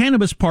Biden's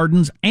cannabis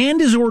pardons and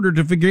his order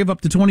to forgive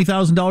up to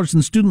 $20,000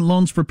 in student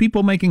loans for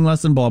people making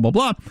less than blah, blah,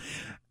 blah,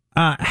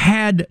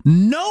 had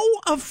no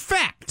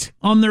effect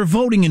on their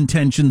voting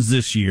intentions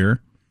this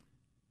year.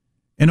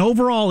 And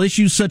overall,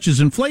 issues such as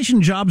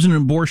inflation, jobs, and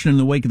abortion in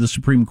the wake of the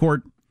Supreme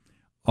Court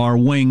are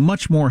weighing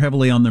much more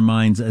heavily on their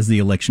minds as the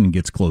election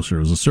gets closer.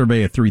 It was a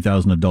survey of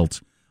 3,000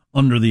 adults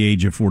under the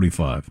age of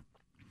 45.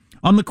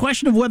 On the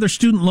question of whether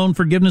student loan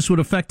forgiveness would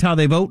affect how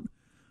they vote,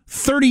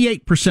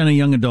 38% of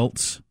young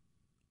adults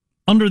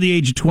under the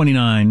age of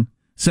 29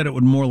 said it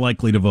would more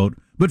likely to vote,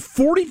 but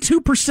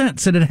 42%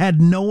 said it had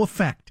no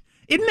effect.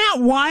 Isn't that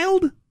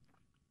wild?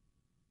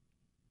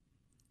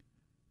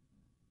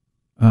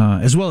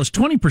 As well as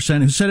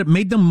 20% who said it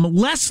made them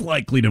less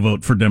likely to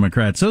vote for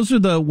Democrats. Those are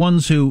the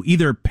ones who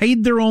either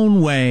paid their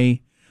own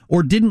way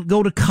or didn't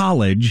go to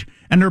college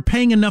and are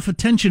paying enough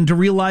attention to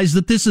realize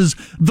that this is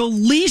the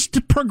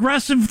least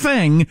progressive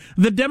thing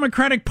the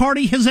Democratic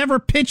Party has ever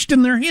pitched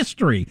in their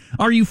history.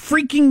 Are you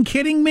freaking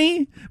kidding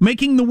me?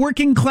 Making the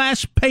working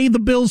class pay the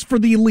bills for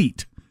the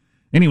elite.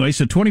 Anyway,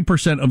 so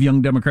 20% of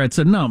young Democrats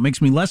said, no, it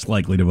makes me less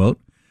likely to vote.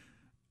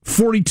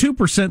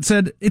 42%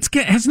 said it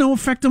has no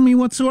effect on me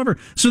whatsoever.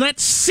 So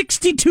that's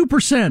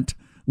 62%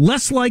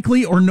 less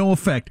likely or no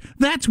effect.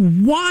 That's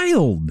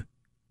wild.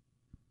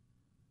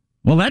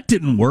 Well, that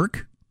didn't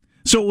work.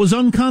 So it was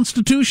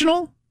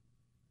unconstitutional?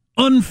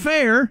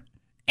 unfair,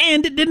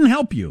 and it didn't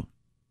help you.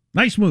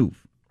 Nice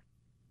move.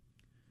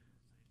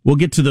 We'll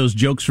get to those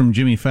jokes from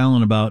Jimmy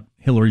Fallon about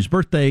Hillary's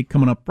birthday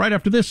coming up right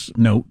after this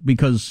note,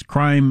 because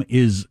crime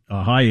is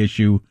a high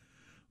issue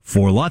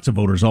for lots of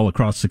voters all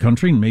across the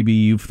country. And maybe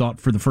you've thought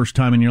for the first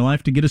time in your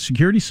life to get a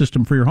security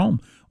system for your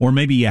home. Or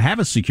maybe you have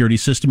a security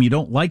system you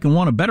don't like and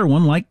want a better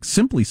one like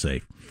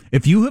SimpliSafe.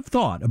 If you have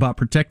thought about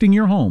protecting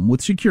your home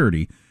with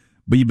security,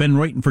 but you've been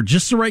waiting for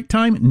just the right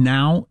time,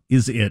 now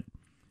is it.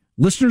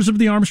 Listeners of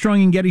the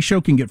Armstrong and Getty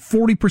Show can get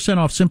 40%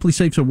 off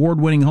SimpliSafe's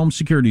award-winning home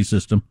security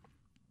system.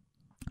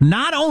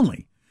 Not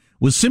only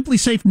was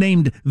SimpliSafe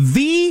named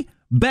the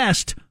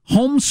best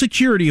home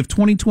security of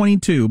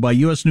 2022 by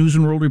U.S. News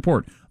and World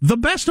Report, the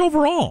best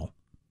overall.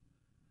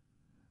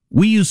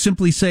 We use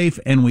SimpliSafe,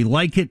 and we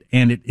like it,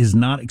 and it is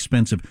not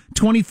expensive.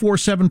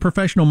 24/7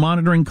 professional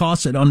monitoring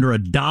costs at under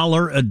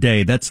 $1 a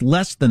day. That's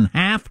less than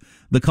half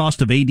the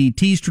cost of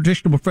ADT's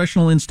traditional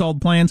professional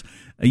installed plans.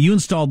 You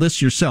install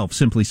this yourself,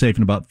 SimpliSafe,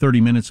 in about 30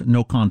 minutes.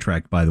 No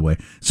contract, by the way.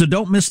 So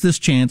don't miss this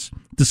chance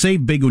to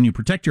save big when you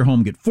protect your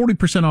home. Get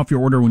 40% off your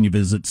order when you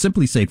visit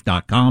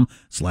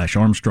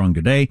SimpliSafe.com/Armstrong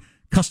today.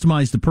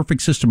 Customize the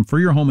perfect system for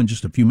your home in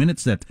just a few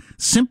minutes. That's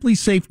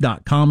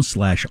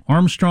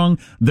SimpliSafe.com/Armstrong.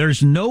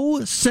 There's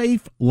no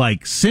safe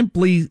like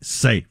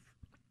SimpliSafe.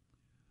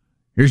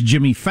 Here's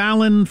Jimmy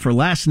Fallon from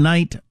last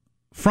night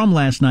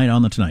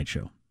on The Tonight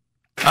Show.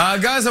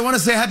 Guys, I want to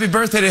say happy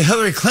birthday to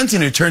Hillary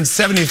Clinton, who turned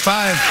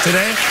 75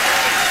 today.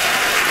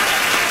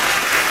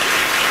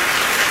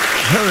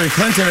 Hillary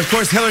Clinton. Of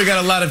course, Hillary got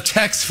a lot of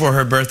texts for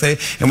her birthday,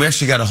 and we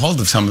actually got a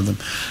hold of some of them.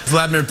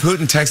 Vladimir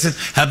Putin texted,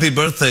 "Happy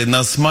birthday.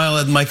 Now smile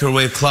at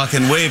microwave clock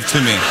and wave to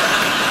me."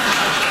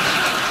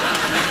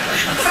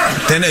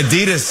 Then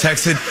Adidas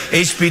texted,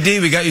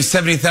 "HBD, we got you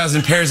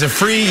 70,000 pairs of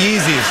free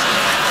Yeezys.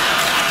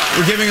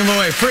 We're giving them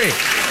away free."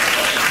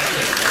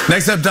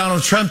 Next up,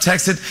 Donald Trump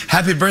texted,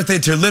 "Happy birthday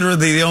to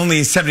literally the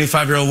only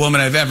 75-year-old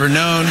woman I've ever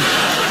known."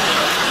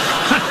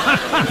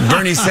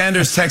 Bernie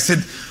Sanders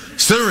texted,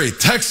 "Siri,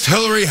 text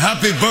Hillary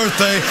happy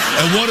birthday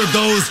and one of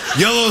those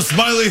yellow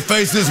smiley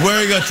faces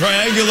wearing a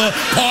triangular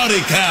party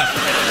cap."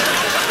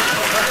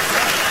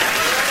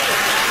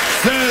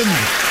 Send.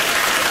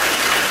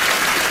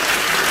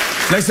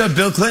 Next up,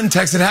 Bill Clinton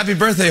texted, "Happy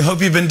birthday,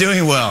 hope you've been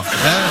doing well."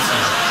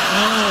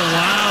 Oh,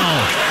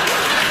 wow.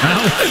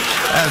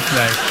 That's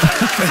nice.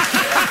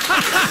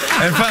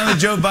 And finally,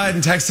 Joe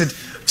Biden texted,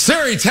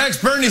 "Siri,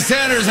 text Bernie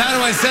Sanders, how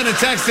do I send a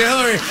text to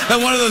Hillary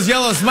and one of those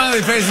yellow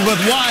smiley faces with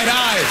wide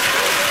eyes?"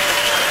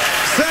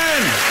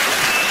 Send.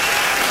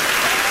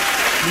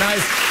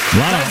 Nice.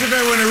 Nice of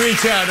everyone to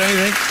reach out, don't you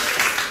think?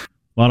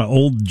 A lot of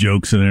old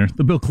jokes in there.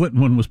 The Bill Clinton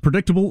one was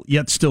predictable,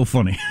 yet still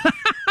funny.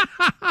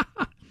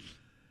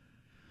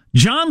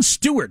 Jon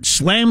Stewart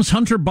slams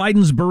Hunter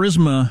Biden's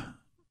Burisma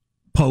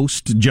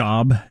Post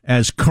job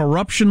as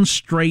corruption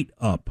straight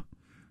up.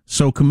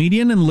 So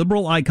comedian and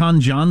liberal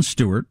icon Jon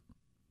Stewart,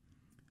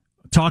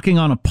 talking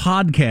on a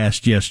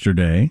podcast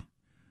yesterday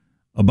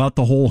about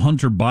the whole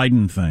Hunter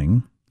Biden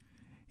thing.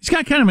 He's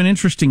got kind of an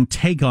interesting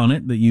take on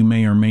it that you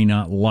may or may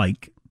not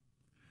like,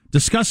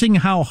 discussing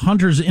how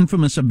Hunter's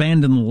infamous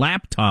abandoned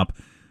laptop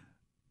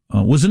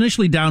was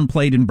initially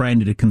downplayed and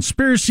branded a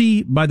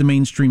conspiracy by the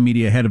mainstream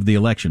media ahead of the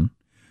election.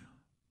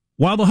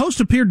 While the host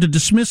appeared to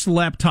dismiss the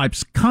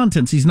laptop's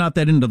contents, he's not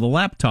that into the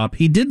laptop,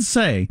 he did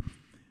say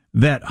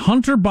that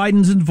Hunter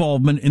Biden's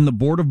involvement in the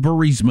board of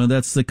Burisma,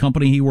 that's the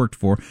company he worked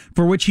for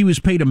which he was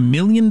paid $1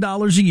 million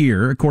a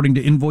year, according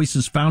to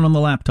invoices found on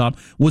the laptop,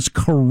 was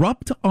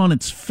corrupt on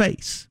its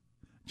face.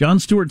 Jon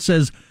Stewart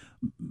says,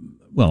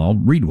 well, I'll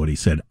read what he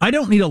said. "I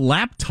don't need a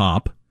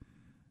laptop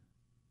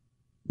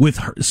with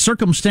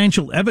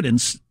circumstantial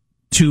evidence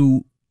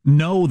to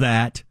know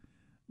that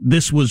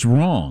this was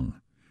wrong."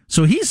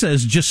 So he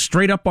says, just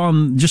straight up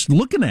on just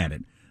looking at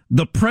it,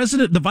 the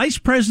vice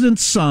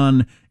president's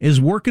son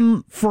is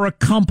working for a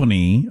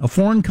company, a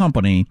foreign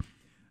company,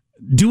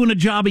 doing a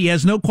job he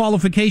has no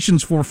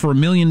qualifications for $1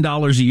 million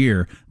a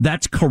year.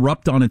 That's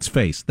corrupt on its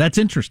face. That's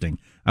interesting.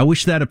 I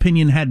wish that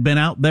opinion had been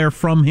out there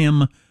from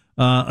him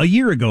a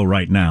year ago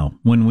right now,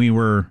 when we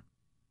were,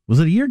 was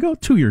it a year ago?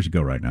 2 years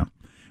ago right now,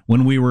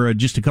 when we were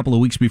just a couple of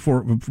weeks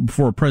before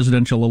a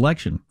presidential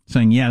election,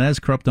 saying, yeah, that's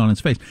corrupt on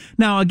its face.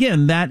 Now,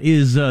 again, that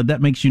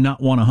makes you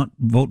not want to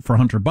vote for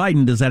Hunter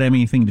Biden. Does that have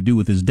anything to do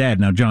with his dad?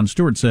 Now, Jon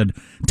Stewart said,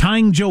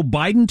 tying Joe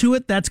Biden to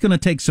it, that's going to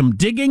take some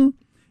digging.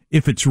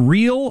 If it's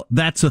real,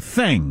 that's a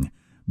thing.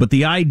 But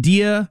the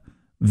idea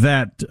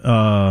that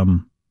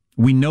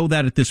we know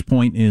that at this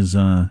point is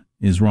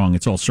wrong.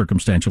 It's all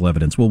circumstantial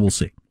evidence. Well, we'll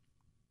see.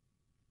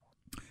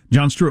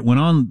 Jon Stewart went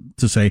on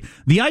to say,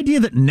 the idea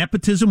that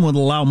nepotism would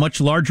allow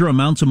much larger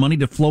amounts of money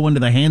to flow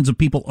into the hands of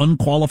people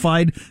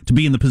unqualified to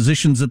be in the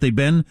positions that they've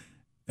been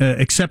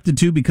accepted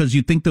to because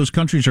you think those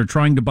countries are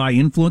trying to buy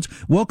influence.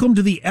 Welcome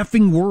to the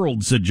effing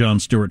world, said Jon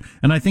Stewart.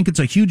 And I think it's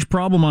a huge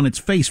problem on its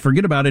face.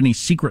 Forget about any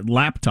secret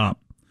laptop.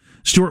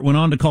 Stewart went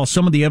on to call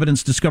some of the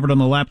evidence discovered on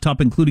the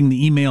laptop, including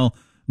the email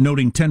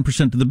noting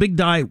 10% to the big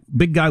guy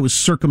was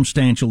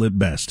circumstantial at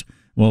best.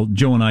 Well,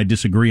 Joe and I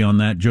disagree on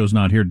that. Joe's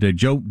not here today.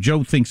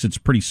 Joe thinks it's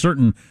pretty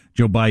certain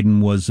Joe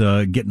Biden was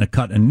getting a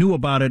cut and knew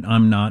about it.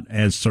 I'm not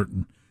as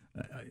certain.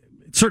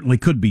 It certainly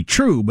could be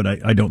true, but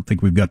I don't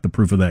think we've got the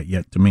proof of that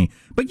yet to me.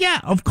 But yeah,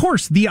 of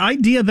course, the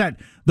idea that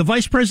the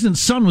vice president's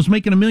son was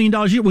making $1 million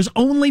a year was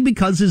only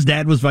because his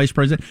dad was vice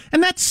president.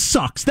 And that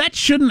sucks. That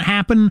shouldn't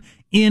happen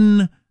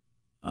in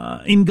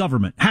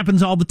government.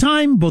 Happens all the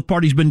time. Both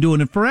parties been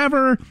doing it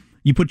forever.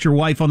 You put your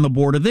wife on the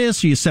board of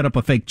this, you set up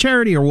a fake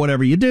charity or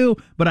whatever you do,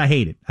 but I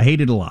hate it. I hate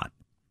it a lot.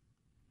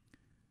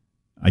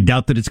 I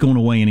doubt that it's going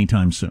away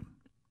anytime soon.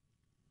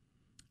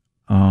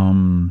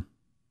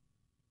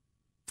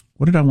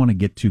 What did I want to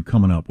get to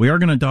coming up? We are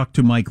going to talk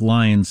to Mike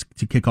Lyons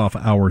to kick off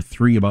hour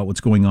 3 about what's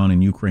going on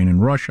in Ukraine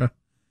and Russia.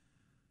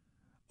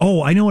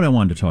 Oh, I know what I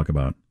wanted to talk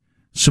about.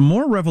 Some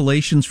more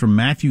revelations from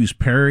Matthew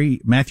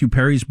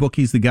Perry's book.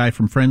 He's the guy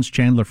from Friends,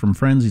 Chandler from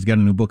Friends. He's got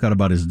a new book out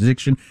about his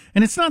addiction.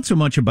 And it's not so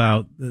much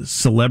about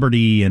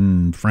celebrity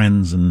and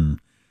Friends and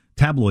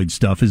tabloid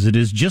stuff as it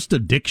is just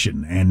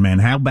addiction. And, man,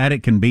 how bad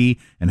it can be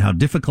and how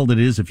difficult it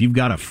is if you've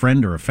got a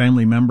friend or a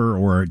family member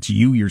or it's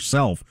you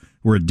yourself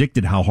who are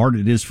addicted, how hard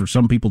it is for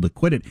some people to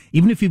quit it,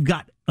 even if you've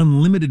got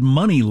unlimited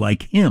money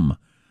like him.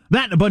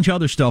 That and a bunch of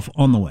other stuff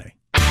on the way.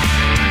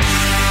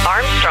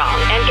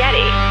 Armstrong and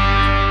Getty.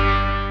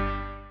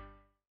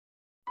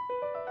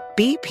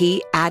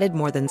 BP added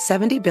more than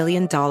 $70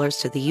 billion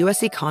to the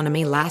U.S.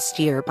 economy last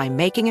year by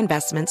making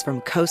investments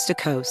from coast to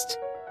coast.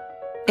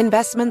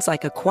 Investments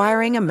like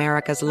acquiring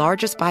America's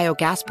largest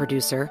biogas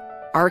producer,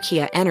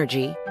 Archaea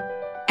Energy,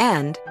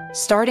 and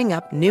starting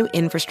up new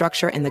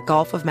infrastructure in the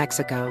Gulf of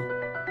Mexico.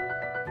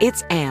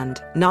 It's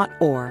and, not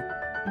or.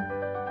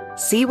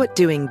 See what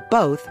doing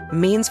both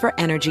means for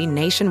energy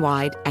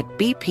nationwide at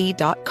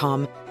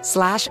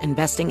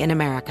bp.com/investing in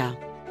America.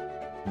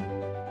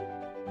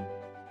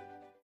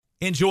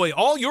 Enjoy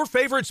all your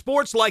favorite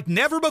sports like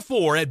never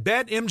before at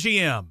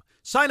BetMGM.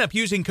 Sign up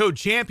using code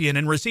CHAMPION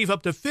and receive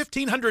up to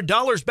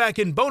 $1,500 back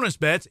in bonus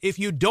bets if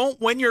you don't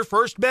win your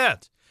first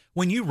bet.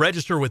 When you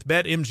register with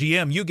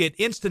BetMGM, you get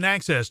instant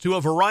access to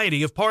a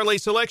variety of parlay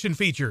selection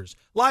features,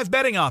 live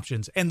betting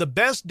options, and the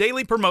best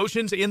daily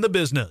promotions in the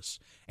business.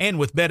 And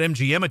with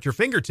BetMGM at your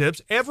fingertips,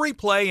 every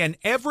play and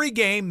every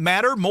game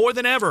matter more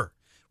than ever.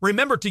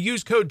 Remember to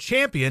use code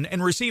CHAMPION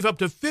and receive up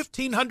to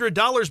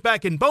 $1,500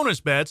 back in bonus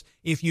bets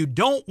if you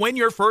don't win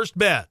your first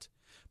bet.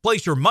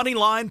 Place your money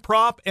line,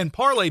 prop, and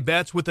parlay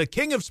bets with the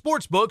king of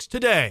sportsbooks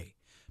today.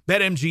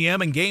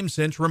 BetMGM and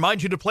GameSense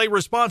remind you to play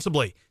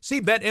responsibly.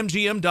 See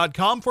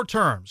BetMGM.com for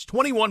terms.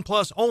 21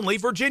 plus only,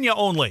 Virginia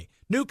only.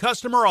 New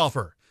customer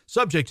offer.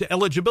 Subject to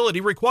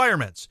eligibility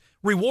requirements.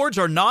 Rewards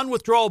are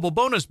non-withdrawable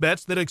bonus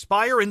bets that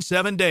expire in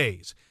 7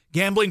 days.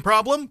 Gambling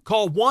problem?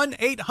 Call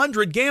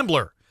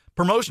 1-800-GAMBLER.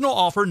 Promotional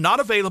offer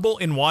not available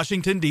in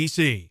Washington,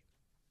 D.C.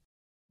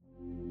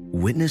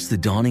 Witness the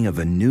dawning of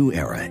a new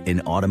era in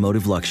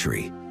automotive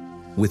luxury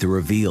with a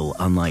reveal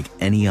unlike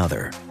any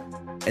other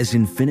as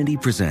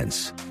Infiniti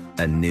presents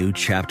a new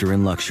chapter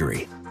in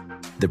luxury,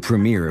 the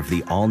premiere of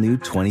the all-new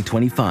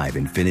 2025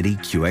 Infiniti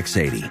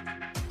QX80.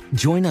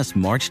 Join us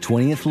March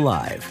 20th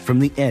live from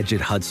the Edge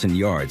at Hudson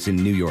Yards in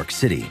New York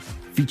City,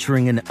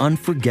 featuring an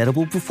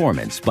unforgettable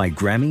performance by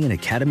Grammy and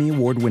Academy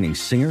Award-winning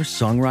singer,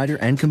 songwriter,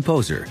 and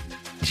composer,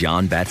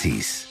 Jon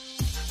Batiste.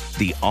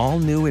 The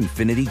all-new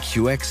Infiniti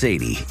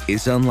QX80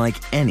 is unlike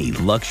any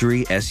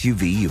luxury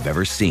SUV you've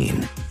ever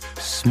seen.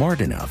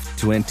 Smart enough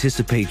to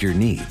anticipate your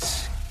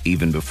needs,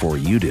 even before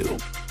you do.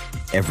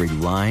 Every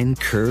line,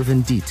 curve,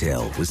 and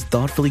detail was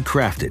thoughtfully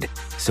crafted,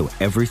 so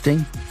everything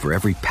for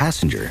every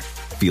passenger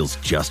feels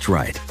just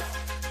right.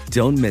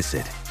 Don't miss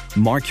it.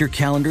 Mark your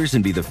calendars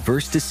and be the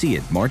first to see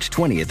it March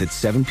 20th at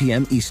 7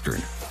 p.m.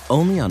 Eastern,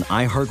 only on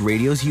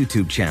iHeartRadio's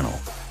YouTube channel.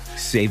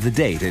 Save the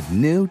date at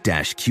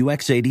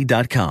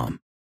new-QX80.com.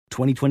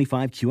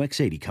 2025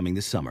 QX80 coming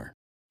this summer.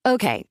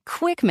 Okay,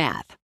 quick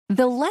math.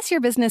 The less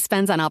your business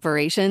spends on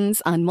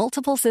operations, on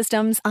multiple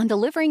systems, on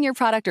delivering your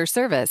product or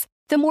service,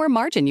 the more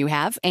margin you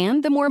have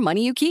and the more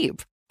money you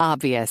keep.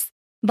 Obvious.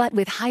 But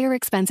with higher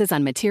expenses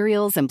on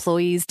materials,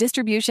 employees,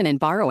 distribution, and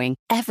borrowing,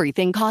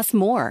 everything costs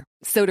more.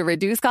 So to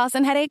reduce costs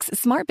and headaches,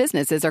 smart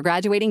businesses are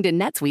graduating to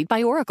NetSuite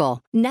by Oracle.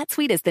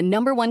 NetSuite is the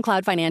 #1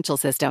 cloud financial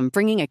system,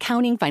 bringing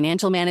accounting,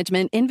 financial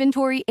management,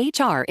 inventory,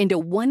 HR into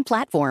one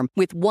platform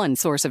with one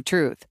source of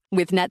truth.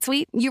 With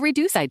NetSuite, you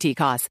reduce IT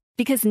costs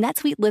because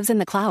NetSuite lives in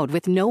the cloud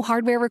with no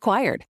hardware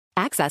required,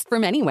 accessed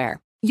from anywhere.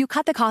 You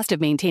cut the cost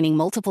of maintaining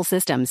multiple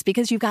systems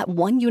because you've got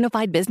one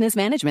unified business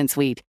management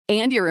suite.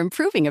 And you're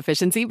improving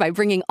efficiency by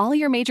bringing all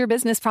your major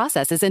business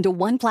processes into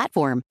one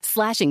platform,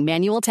 slashing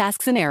manual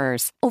tasks and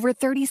errors. Over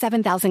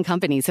 37,000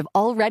 companies have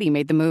already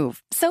made the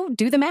move. So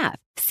do the math.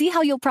 See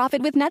how you'll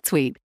profit with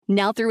NetSuite.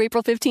 Now through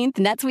April 15th,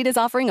 NetSuite is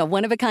offering a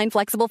one-of-a-kind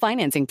flexible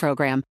financing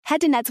program.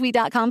 Head to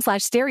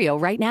netsuite.com/stereo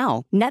right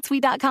now.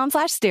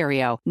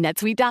 netsuite.com/stereo.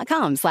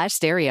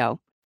 netsuite.com/stereo.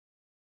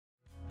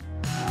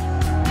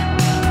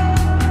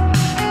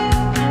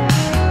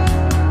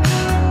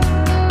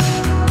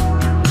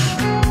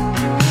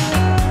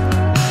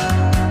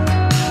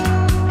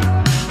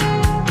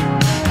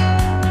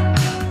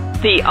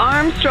 The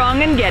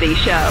Armstrong and Getty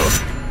Show.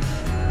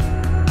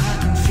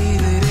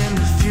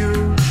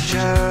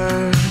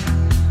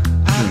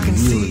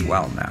 Really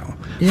well now.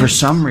 Yeah. For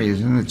some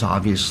reason, it's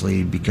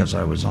obviously because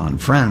I was on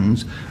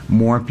Friends,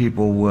 more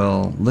people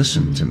will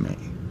listen to me.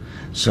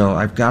 So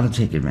I've got to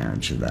take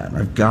advantage of that.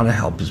 I've got to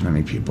help as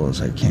many people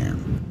as I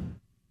can.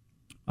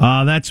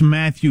 That's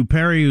Matthew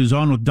Perry, who's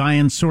on with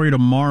Diane Sawyer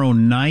tomorrow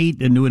night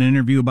and do an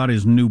interview about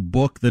his new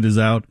book that is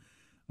out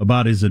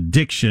about his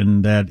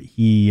addiction, that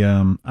he,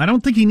 I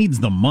don't think he needs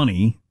the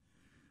money,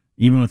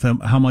 even with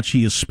how much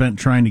he has spent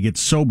trying to get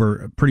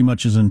sober pretty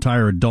much his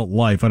entire adult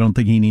life. I don't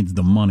think he needs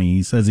the money.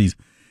 He says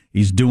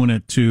he's doing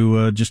it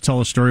to just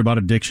tell a story about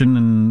addiction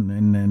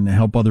and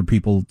help other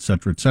people, et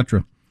cetera, et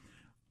cetera.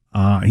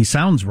 He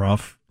sounds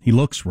rough. He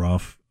looks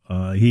rough.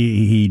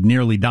 He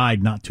nearly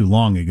died not too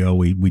long ago.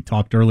 We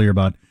talked earlier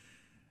about,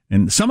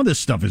 and some of this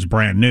stuff is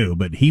brand new,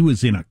 but he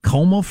was in a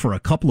coma for a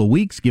couple of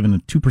weeks, given a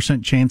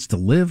 2% chance to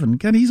live. And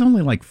again, he's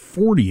only like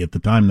 40 at the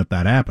time that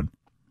happened.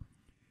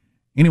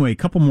 Anyway, a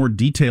couple more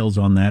details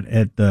on that.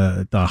 At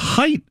the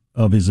height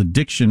of his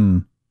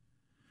addiction,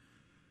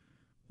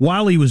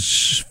 while he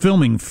was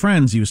filming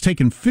Friends, he was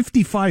taking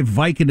 55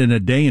 Vicodin a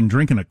day and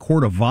drinking a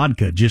quart of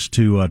vodka just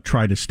to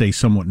try to stay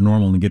somewhat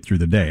normal and get through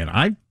the day.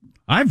 And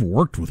I've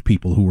worked with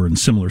people who were in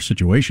similar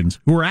situations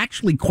who were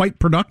actually quite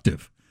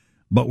productive,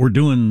 but were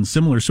doing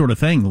similar sort of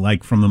thing,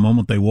 like from the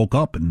moment they woke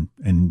up and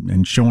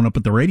showing up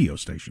at the radio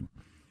station.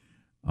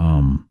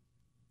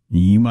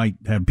 You might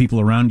have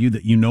people around you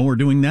that you know are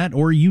doing that,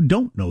 or you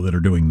don't know that are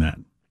doing that.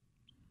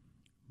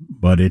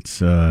 But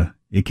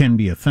it can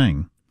be a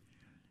thing.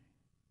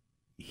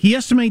 He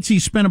estimates he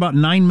spent about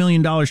 $9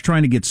 million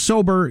trying to get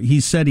sober.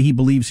 He said he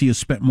believes he has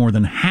spent more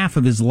than half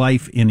of his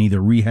life in either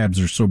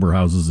rehabs or sober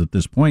houses at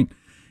this point.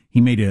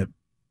 He made a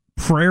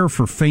prayer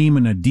for fame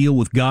and a deal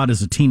with God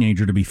as a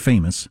teenager to be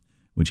famous,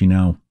 which he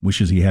now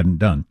wishes he hadn't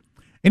done.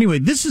 Anyway,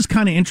 this is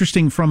kind of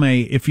interesting from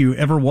if you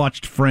ever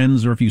watched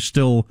Friends, or if you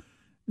still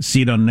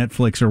see it on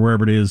Netflix or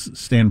wherever it is,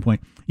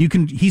 standpoint.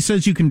 He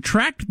says you can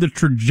track the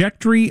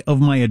trajectory of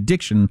my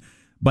addiction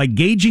by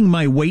gauging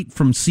my weight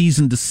from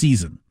season to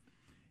season.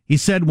 He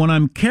said, when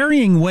I'm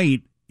carrying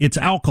weight, it's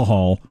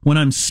alcohol. When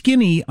I'm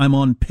skinny, I'm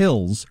on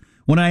pills.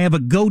 When I have a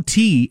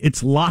goatee,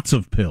 it's lots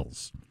of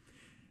pills.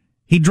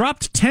 He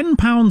dropped 10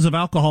 pounds of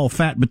alcohol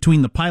fat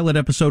between the pilot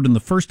episode and the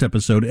first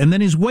episode, and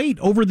then his weight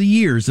over the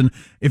years. And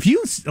if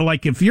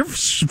you're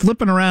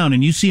flipping around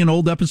and you see an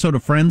old episode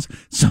of Friends,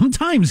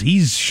 sometimes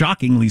he's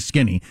shockingly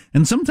skinny,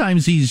 and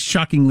sometimes he's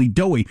shockingly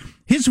doughy.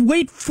 His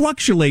weight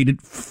fluctuated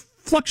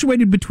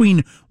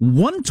between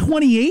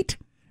 128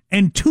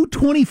 and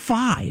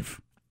 225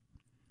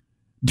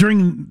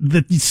 during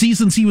the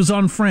seasons he was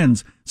on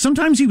Friends.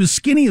 Sometimes he was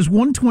skinny as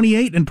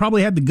 128 and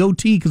probably had the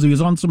goatee because he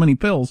was on so many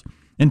pills,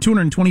 and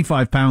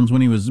 225 pounds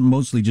when he was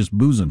mostly just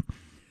boozing.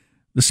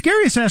 The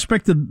scariest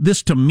aspect of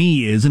this to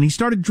me is, and he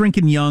started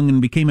drinking young and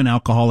became an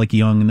alcoholic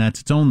young, and that's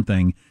its own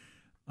thing.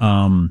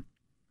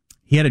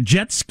 He had a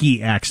jet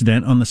ski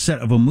accident on the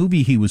set of a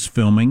movie he was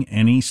filming,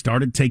 and he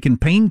started taking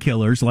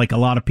painkillers like a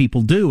lot of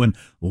people do, and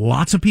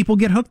lots of people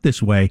get hooked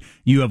this way.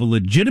 You have a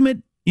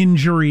legitimate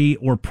injury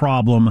or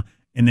problem,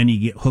 and then you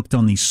get hooked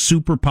on these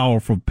super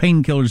powerful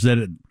painkillers that,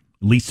 at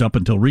least up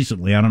until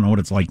recently, I don't know what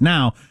it's like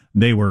now,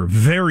 they were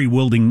very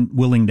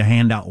willing to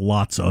hand out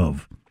lots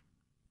of.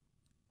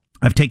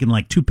 I've taken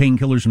like 2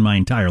 painkillers in my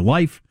entire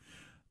life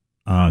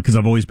because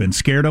I've always been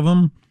scared of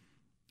them.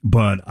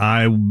 But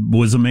I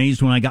was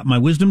amazed when I got my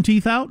wisdom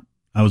teeth out.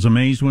 I was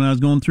amazed when I was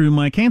going through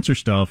my cancer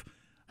stuff,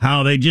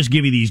 how they just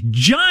give you these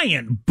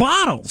giant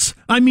bottles.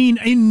 I mean,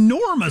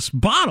 enormous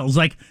bottles.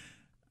 Like,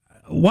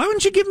 why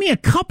wouldn't you give me a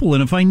couple?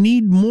 And if I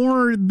need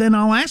more, then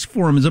I'll ask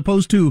for them, as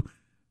opposed to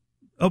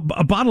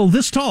a bottle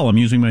this tall. I'm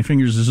using my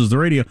fingers. This is the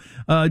radio.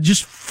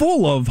 Just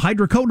full of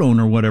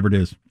hydrocodone or whatever it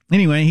is.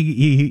 Anyway,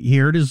 he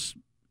hurt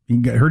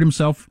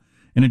himself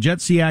in a jet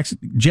ski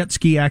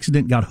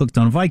accident, got hooked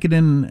on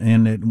Vicodin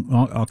and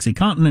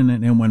OxyContin,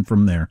 and it went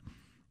from there.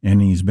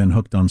 And he's been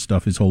hooked on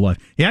stuff his whole life.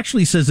 He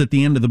actually says at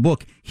the end of the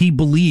book, he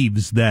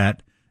believes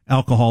that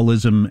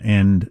alcoholism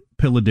and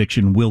pill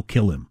addiction will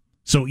kill him.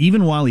 So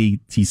even while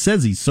he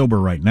says he's sober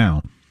right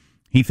now,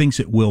 he thinks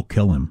it will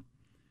kill him.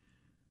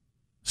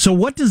 So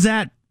what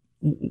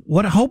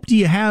hope do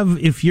you have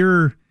if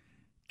your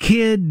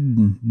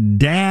kid,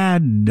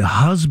 dad,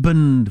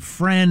 husband,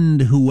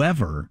 friend,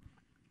 whoever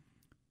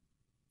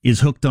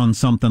is hooked on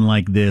something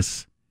like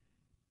this,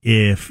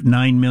 if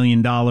 $9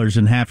 million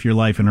and half your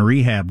life in a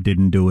rehab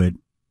didn't do it?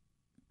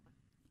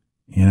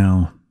 You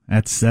know,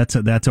 that's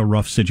a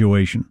rough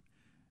situation.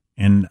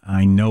 And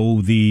I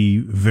know the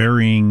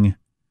varying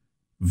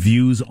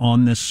views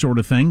on this sort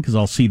of thing, because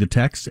I'll see the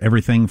text,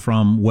 everything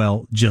from,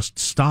 well, just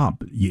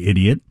stop, you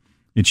idiot,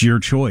 it's your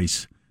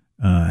choice,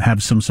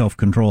 have some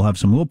self-control, have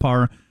some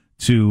willpower,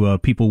 to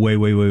people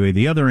way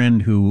the other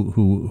end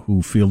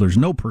who feel there's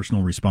no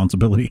personal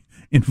responsibility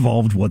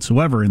involved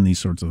whatsoever in these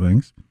sorts of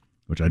things,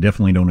 which I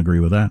definitely don't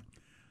agree with that.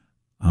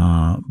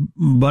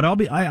 But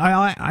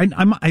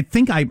I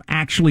think I'm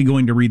actually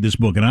going to read this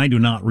book, and I do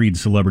not read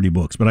celebrity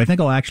books, but I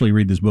think I'll actually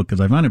read this book because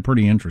I find it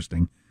pretty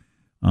interesting.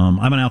 I'm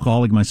an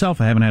alcoholic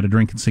myself. I haven't had a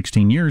drink in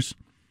 16 years.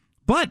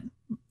 But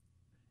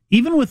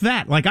even with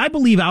that, like, I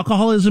believe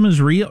alcoholism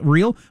is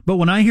real, but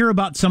when I hear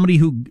about somebody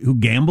who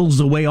gambles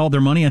away all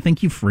their money, I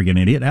think you friggin'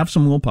 idiot. Have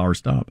some willpower,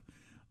 stop.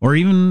 Or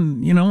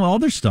even,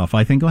 other stuff.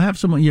 I think, have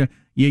some,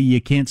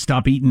 you can't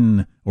stop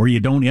eating, or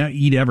you don't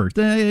eat ever.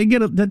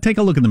 Take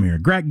a look in the mirror.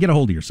 Get a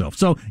hold of yourself.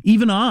 So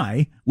even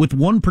I, with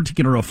one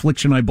particular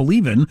affliction I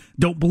believe in,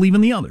 don't believe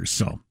in the others.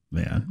 So,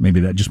 yeah, maybe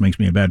that just makes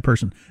me a bad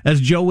person.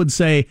 As Joe would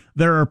say,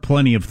 there are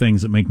plenty of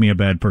things that make me a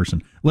bad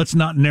person. Let's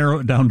not narrow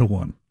it down to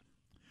one.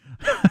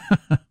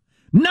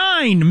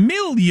 $9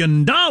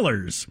 million.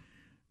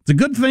 It's a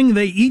good thing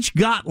they each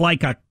got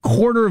like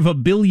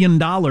 $250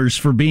 million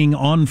for being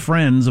on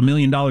Friends, $1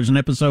 million an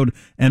episode,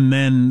 and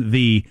then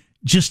the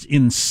just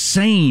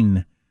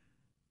insane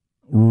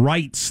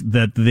rights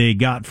that they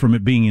got from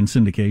it being in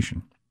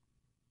syndication.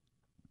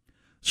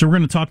 So we're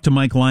going to talk to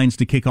Mike Lyons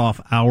to kick off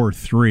hour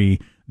 3,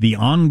 the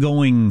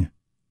ongoing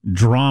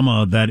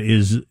drama that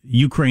is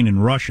Ukraine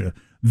and Russia.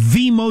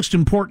 The most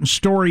important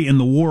story in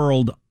the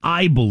world,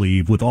 I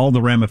believe, with all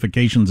the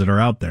ramifications that are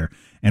out there.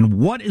 And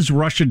what is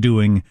Russia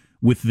doing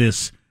with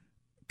this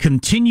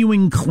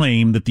continuing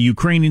claim that the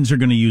Ukrainians are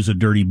going to use a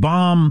dirty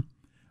bomb?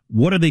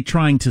 What are they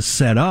trying to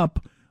set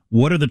up?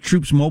 What are the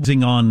troops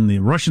mobilizing on the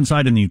Russian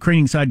side and the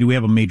Ukrainian side? Do we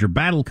have a major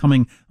battle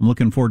coming? I'm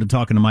looking forward to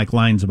talking to Mike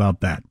Lyons about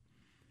that.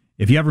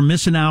 If you ever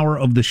miss an hour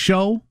of the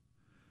show,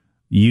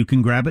 you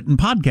can grab it in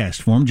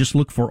podcast form. Just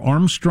look for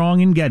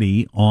Armstrong and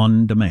Getty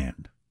on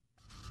demand.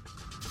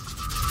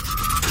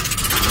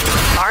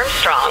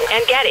 Armstrong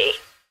and Getty.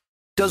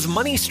 Does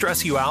money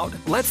stress you out?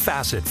 Let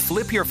Facet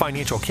flip your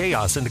financial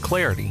chaos into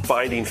clarity.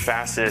 Finding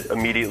Facet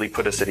immediately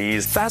put us at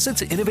ease.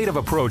 Facet's innovative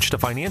approach to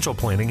financial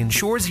planning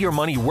ensures your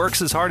money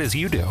works as hard as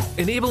you do,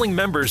 enabling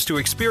members to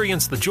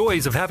experience the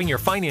joys of having your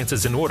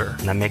finances in order.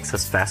 And that makes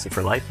us Facet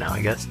for life now,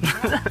 I guess.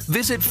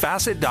 Visit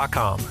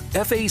Facet.com,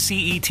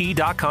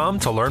 FACET.com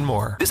to learn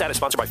more. This ad is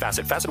sponsored by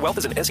Facet. Facet Wealth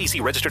is an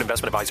SEC registered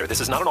investment advisor. This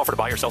is not an offer to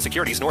buy or sell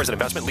securities, nor is it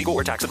investment, legal,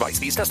 or tax advice.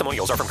 These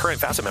testimonials are from current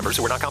Facet members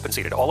who are not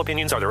compensated. All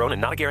opinions are their own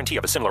and not a guarantee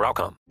of a similar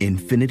outcome.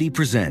 Infiniti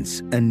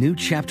presents a new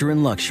chapter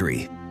in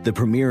luxury, the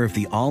premiere of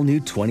the all-new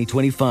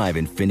 2025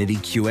 Infiniti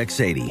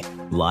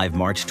QX80, live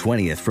March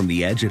 20th from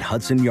the Edge at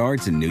Hudson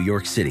Yards in New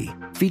York City,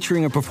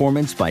 featuring a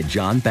performance by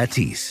John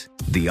Batiste.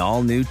 The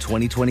all-new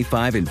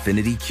 2025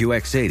 Infiniti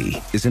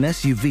QX80 is an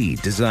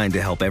SUV designed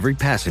to help every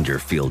passenger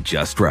feel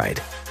just right.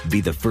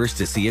 Be the first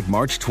to see it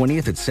March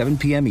 20th at 7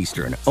 p.m.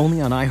 Eastern, only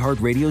on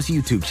iHeartRadio's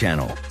YouTube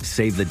channel.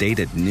 Save the date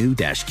at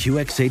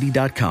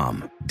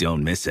new-QX80.com.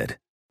 Don't miss it.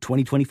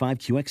 2025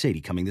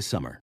 QX80 coming this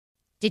summer.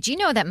 Did you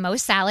know that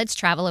most salads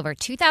travel over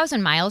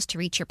 2,000 miles to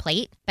reach your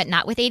plate? But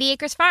not with 80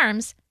 Acres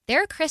Farms.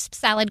 Their crisp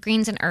salad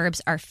greens and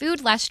herbs are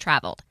food less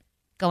traveled,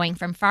 going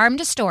from farm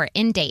to store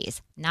in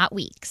days, not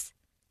weeks.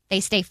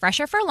 They stay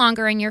fresher for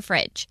longer in your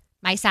fridge.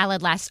 My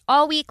salad lasts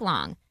all week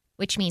long,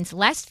 which means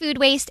less food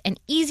waste and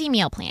easy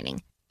meal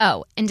planning.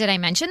 Oh, and did I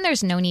mention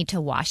there's no need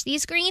to wash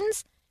these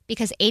greens?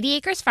 Because 80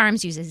 Acres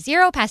Farms uses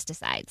 0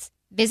 pesticides.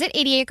 Visit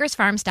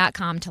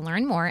 80acresfarms.com to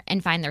learn more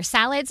and find their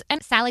salads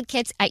and salad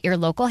kits at your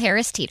local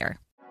Harris Teeter.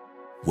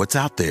 What's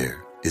out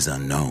there is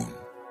unknown.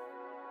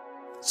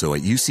 So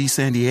at UC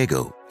San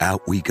Diego,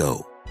 out we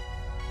go.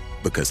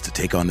 Because to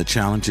take on the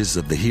challenges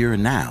of the here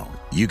and now,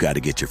 you got to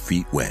get your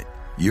feet wet,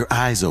 your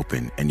eyes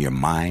open, and your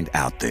mind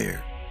out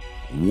there.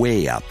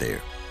 Way out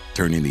there.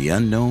 Turning the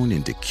unknown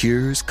into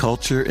cures,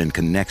 culture, and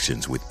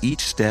connections with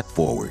each step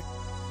forward.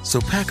 So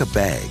pack a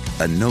bag,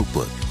 a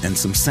notebook, and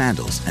some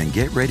sandals and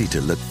get ready to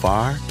look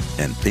far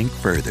and think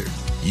further.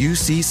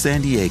 UC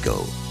San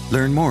Diego.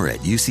 Learn more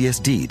at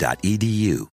ucsd.edu.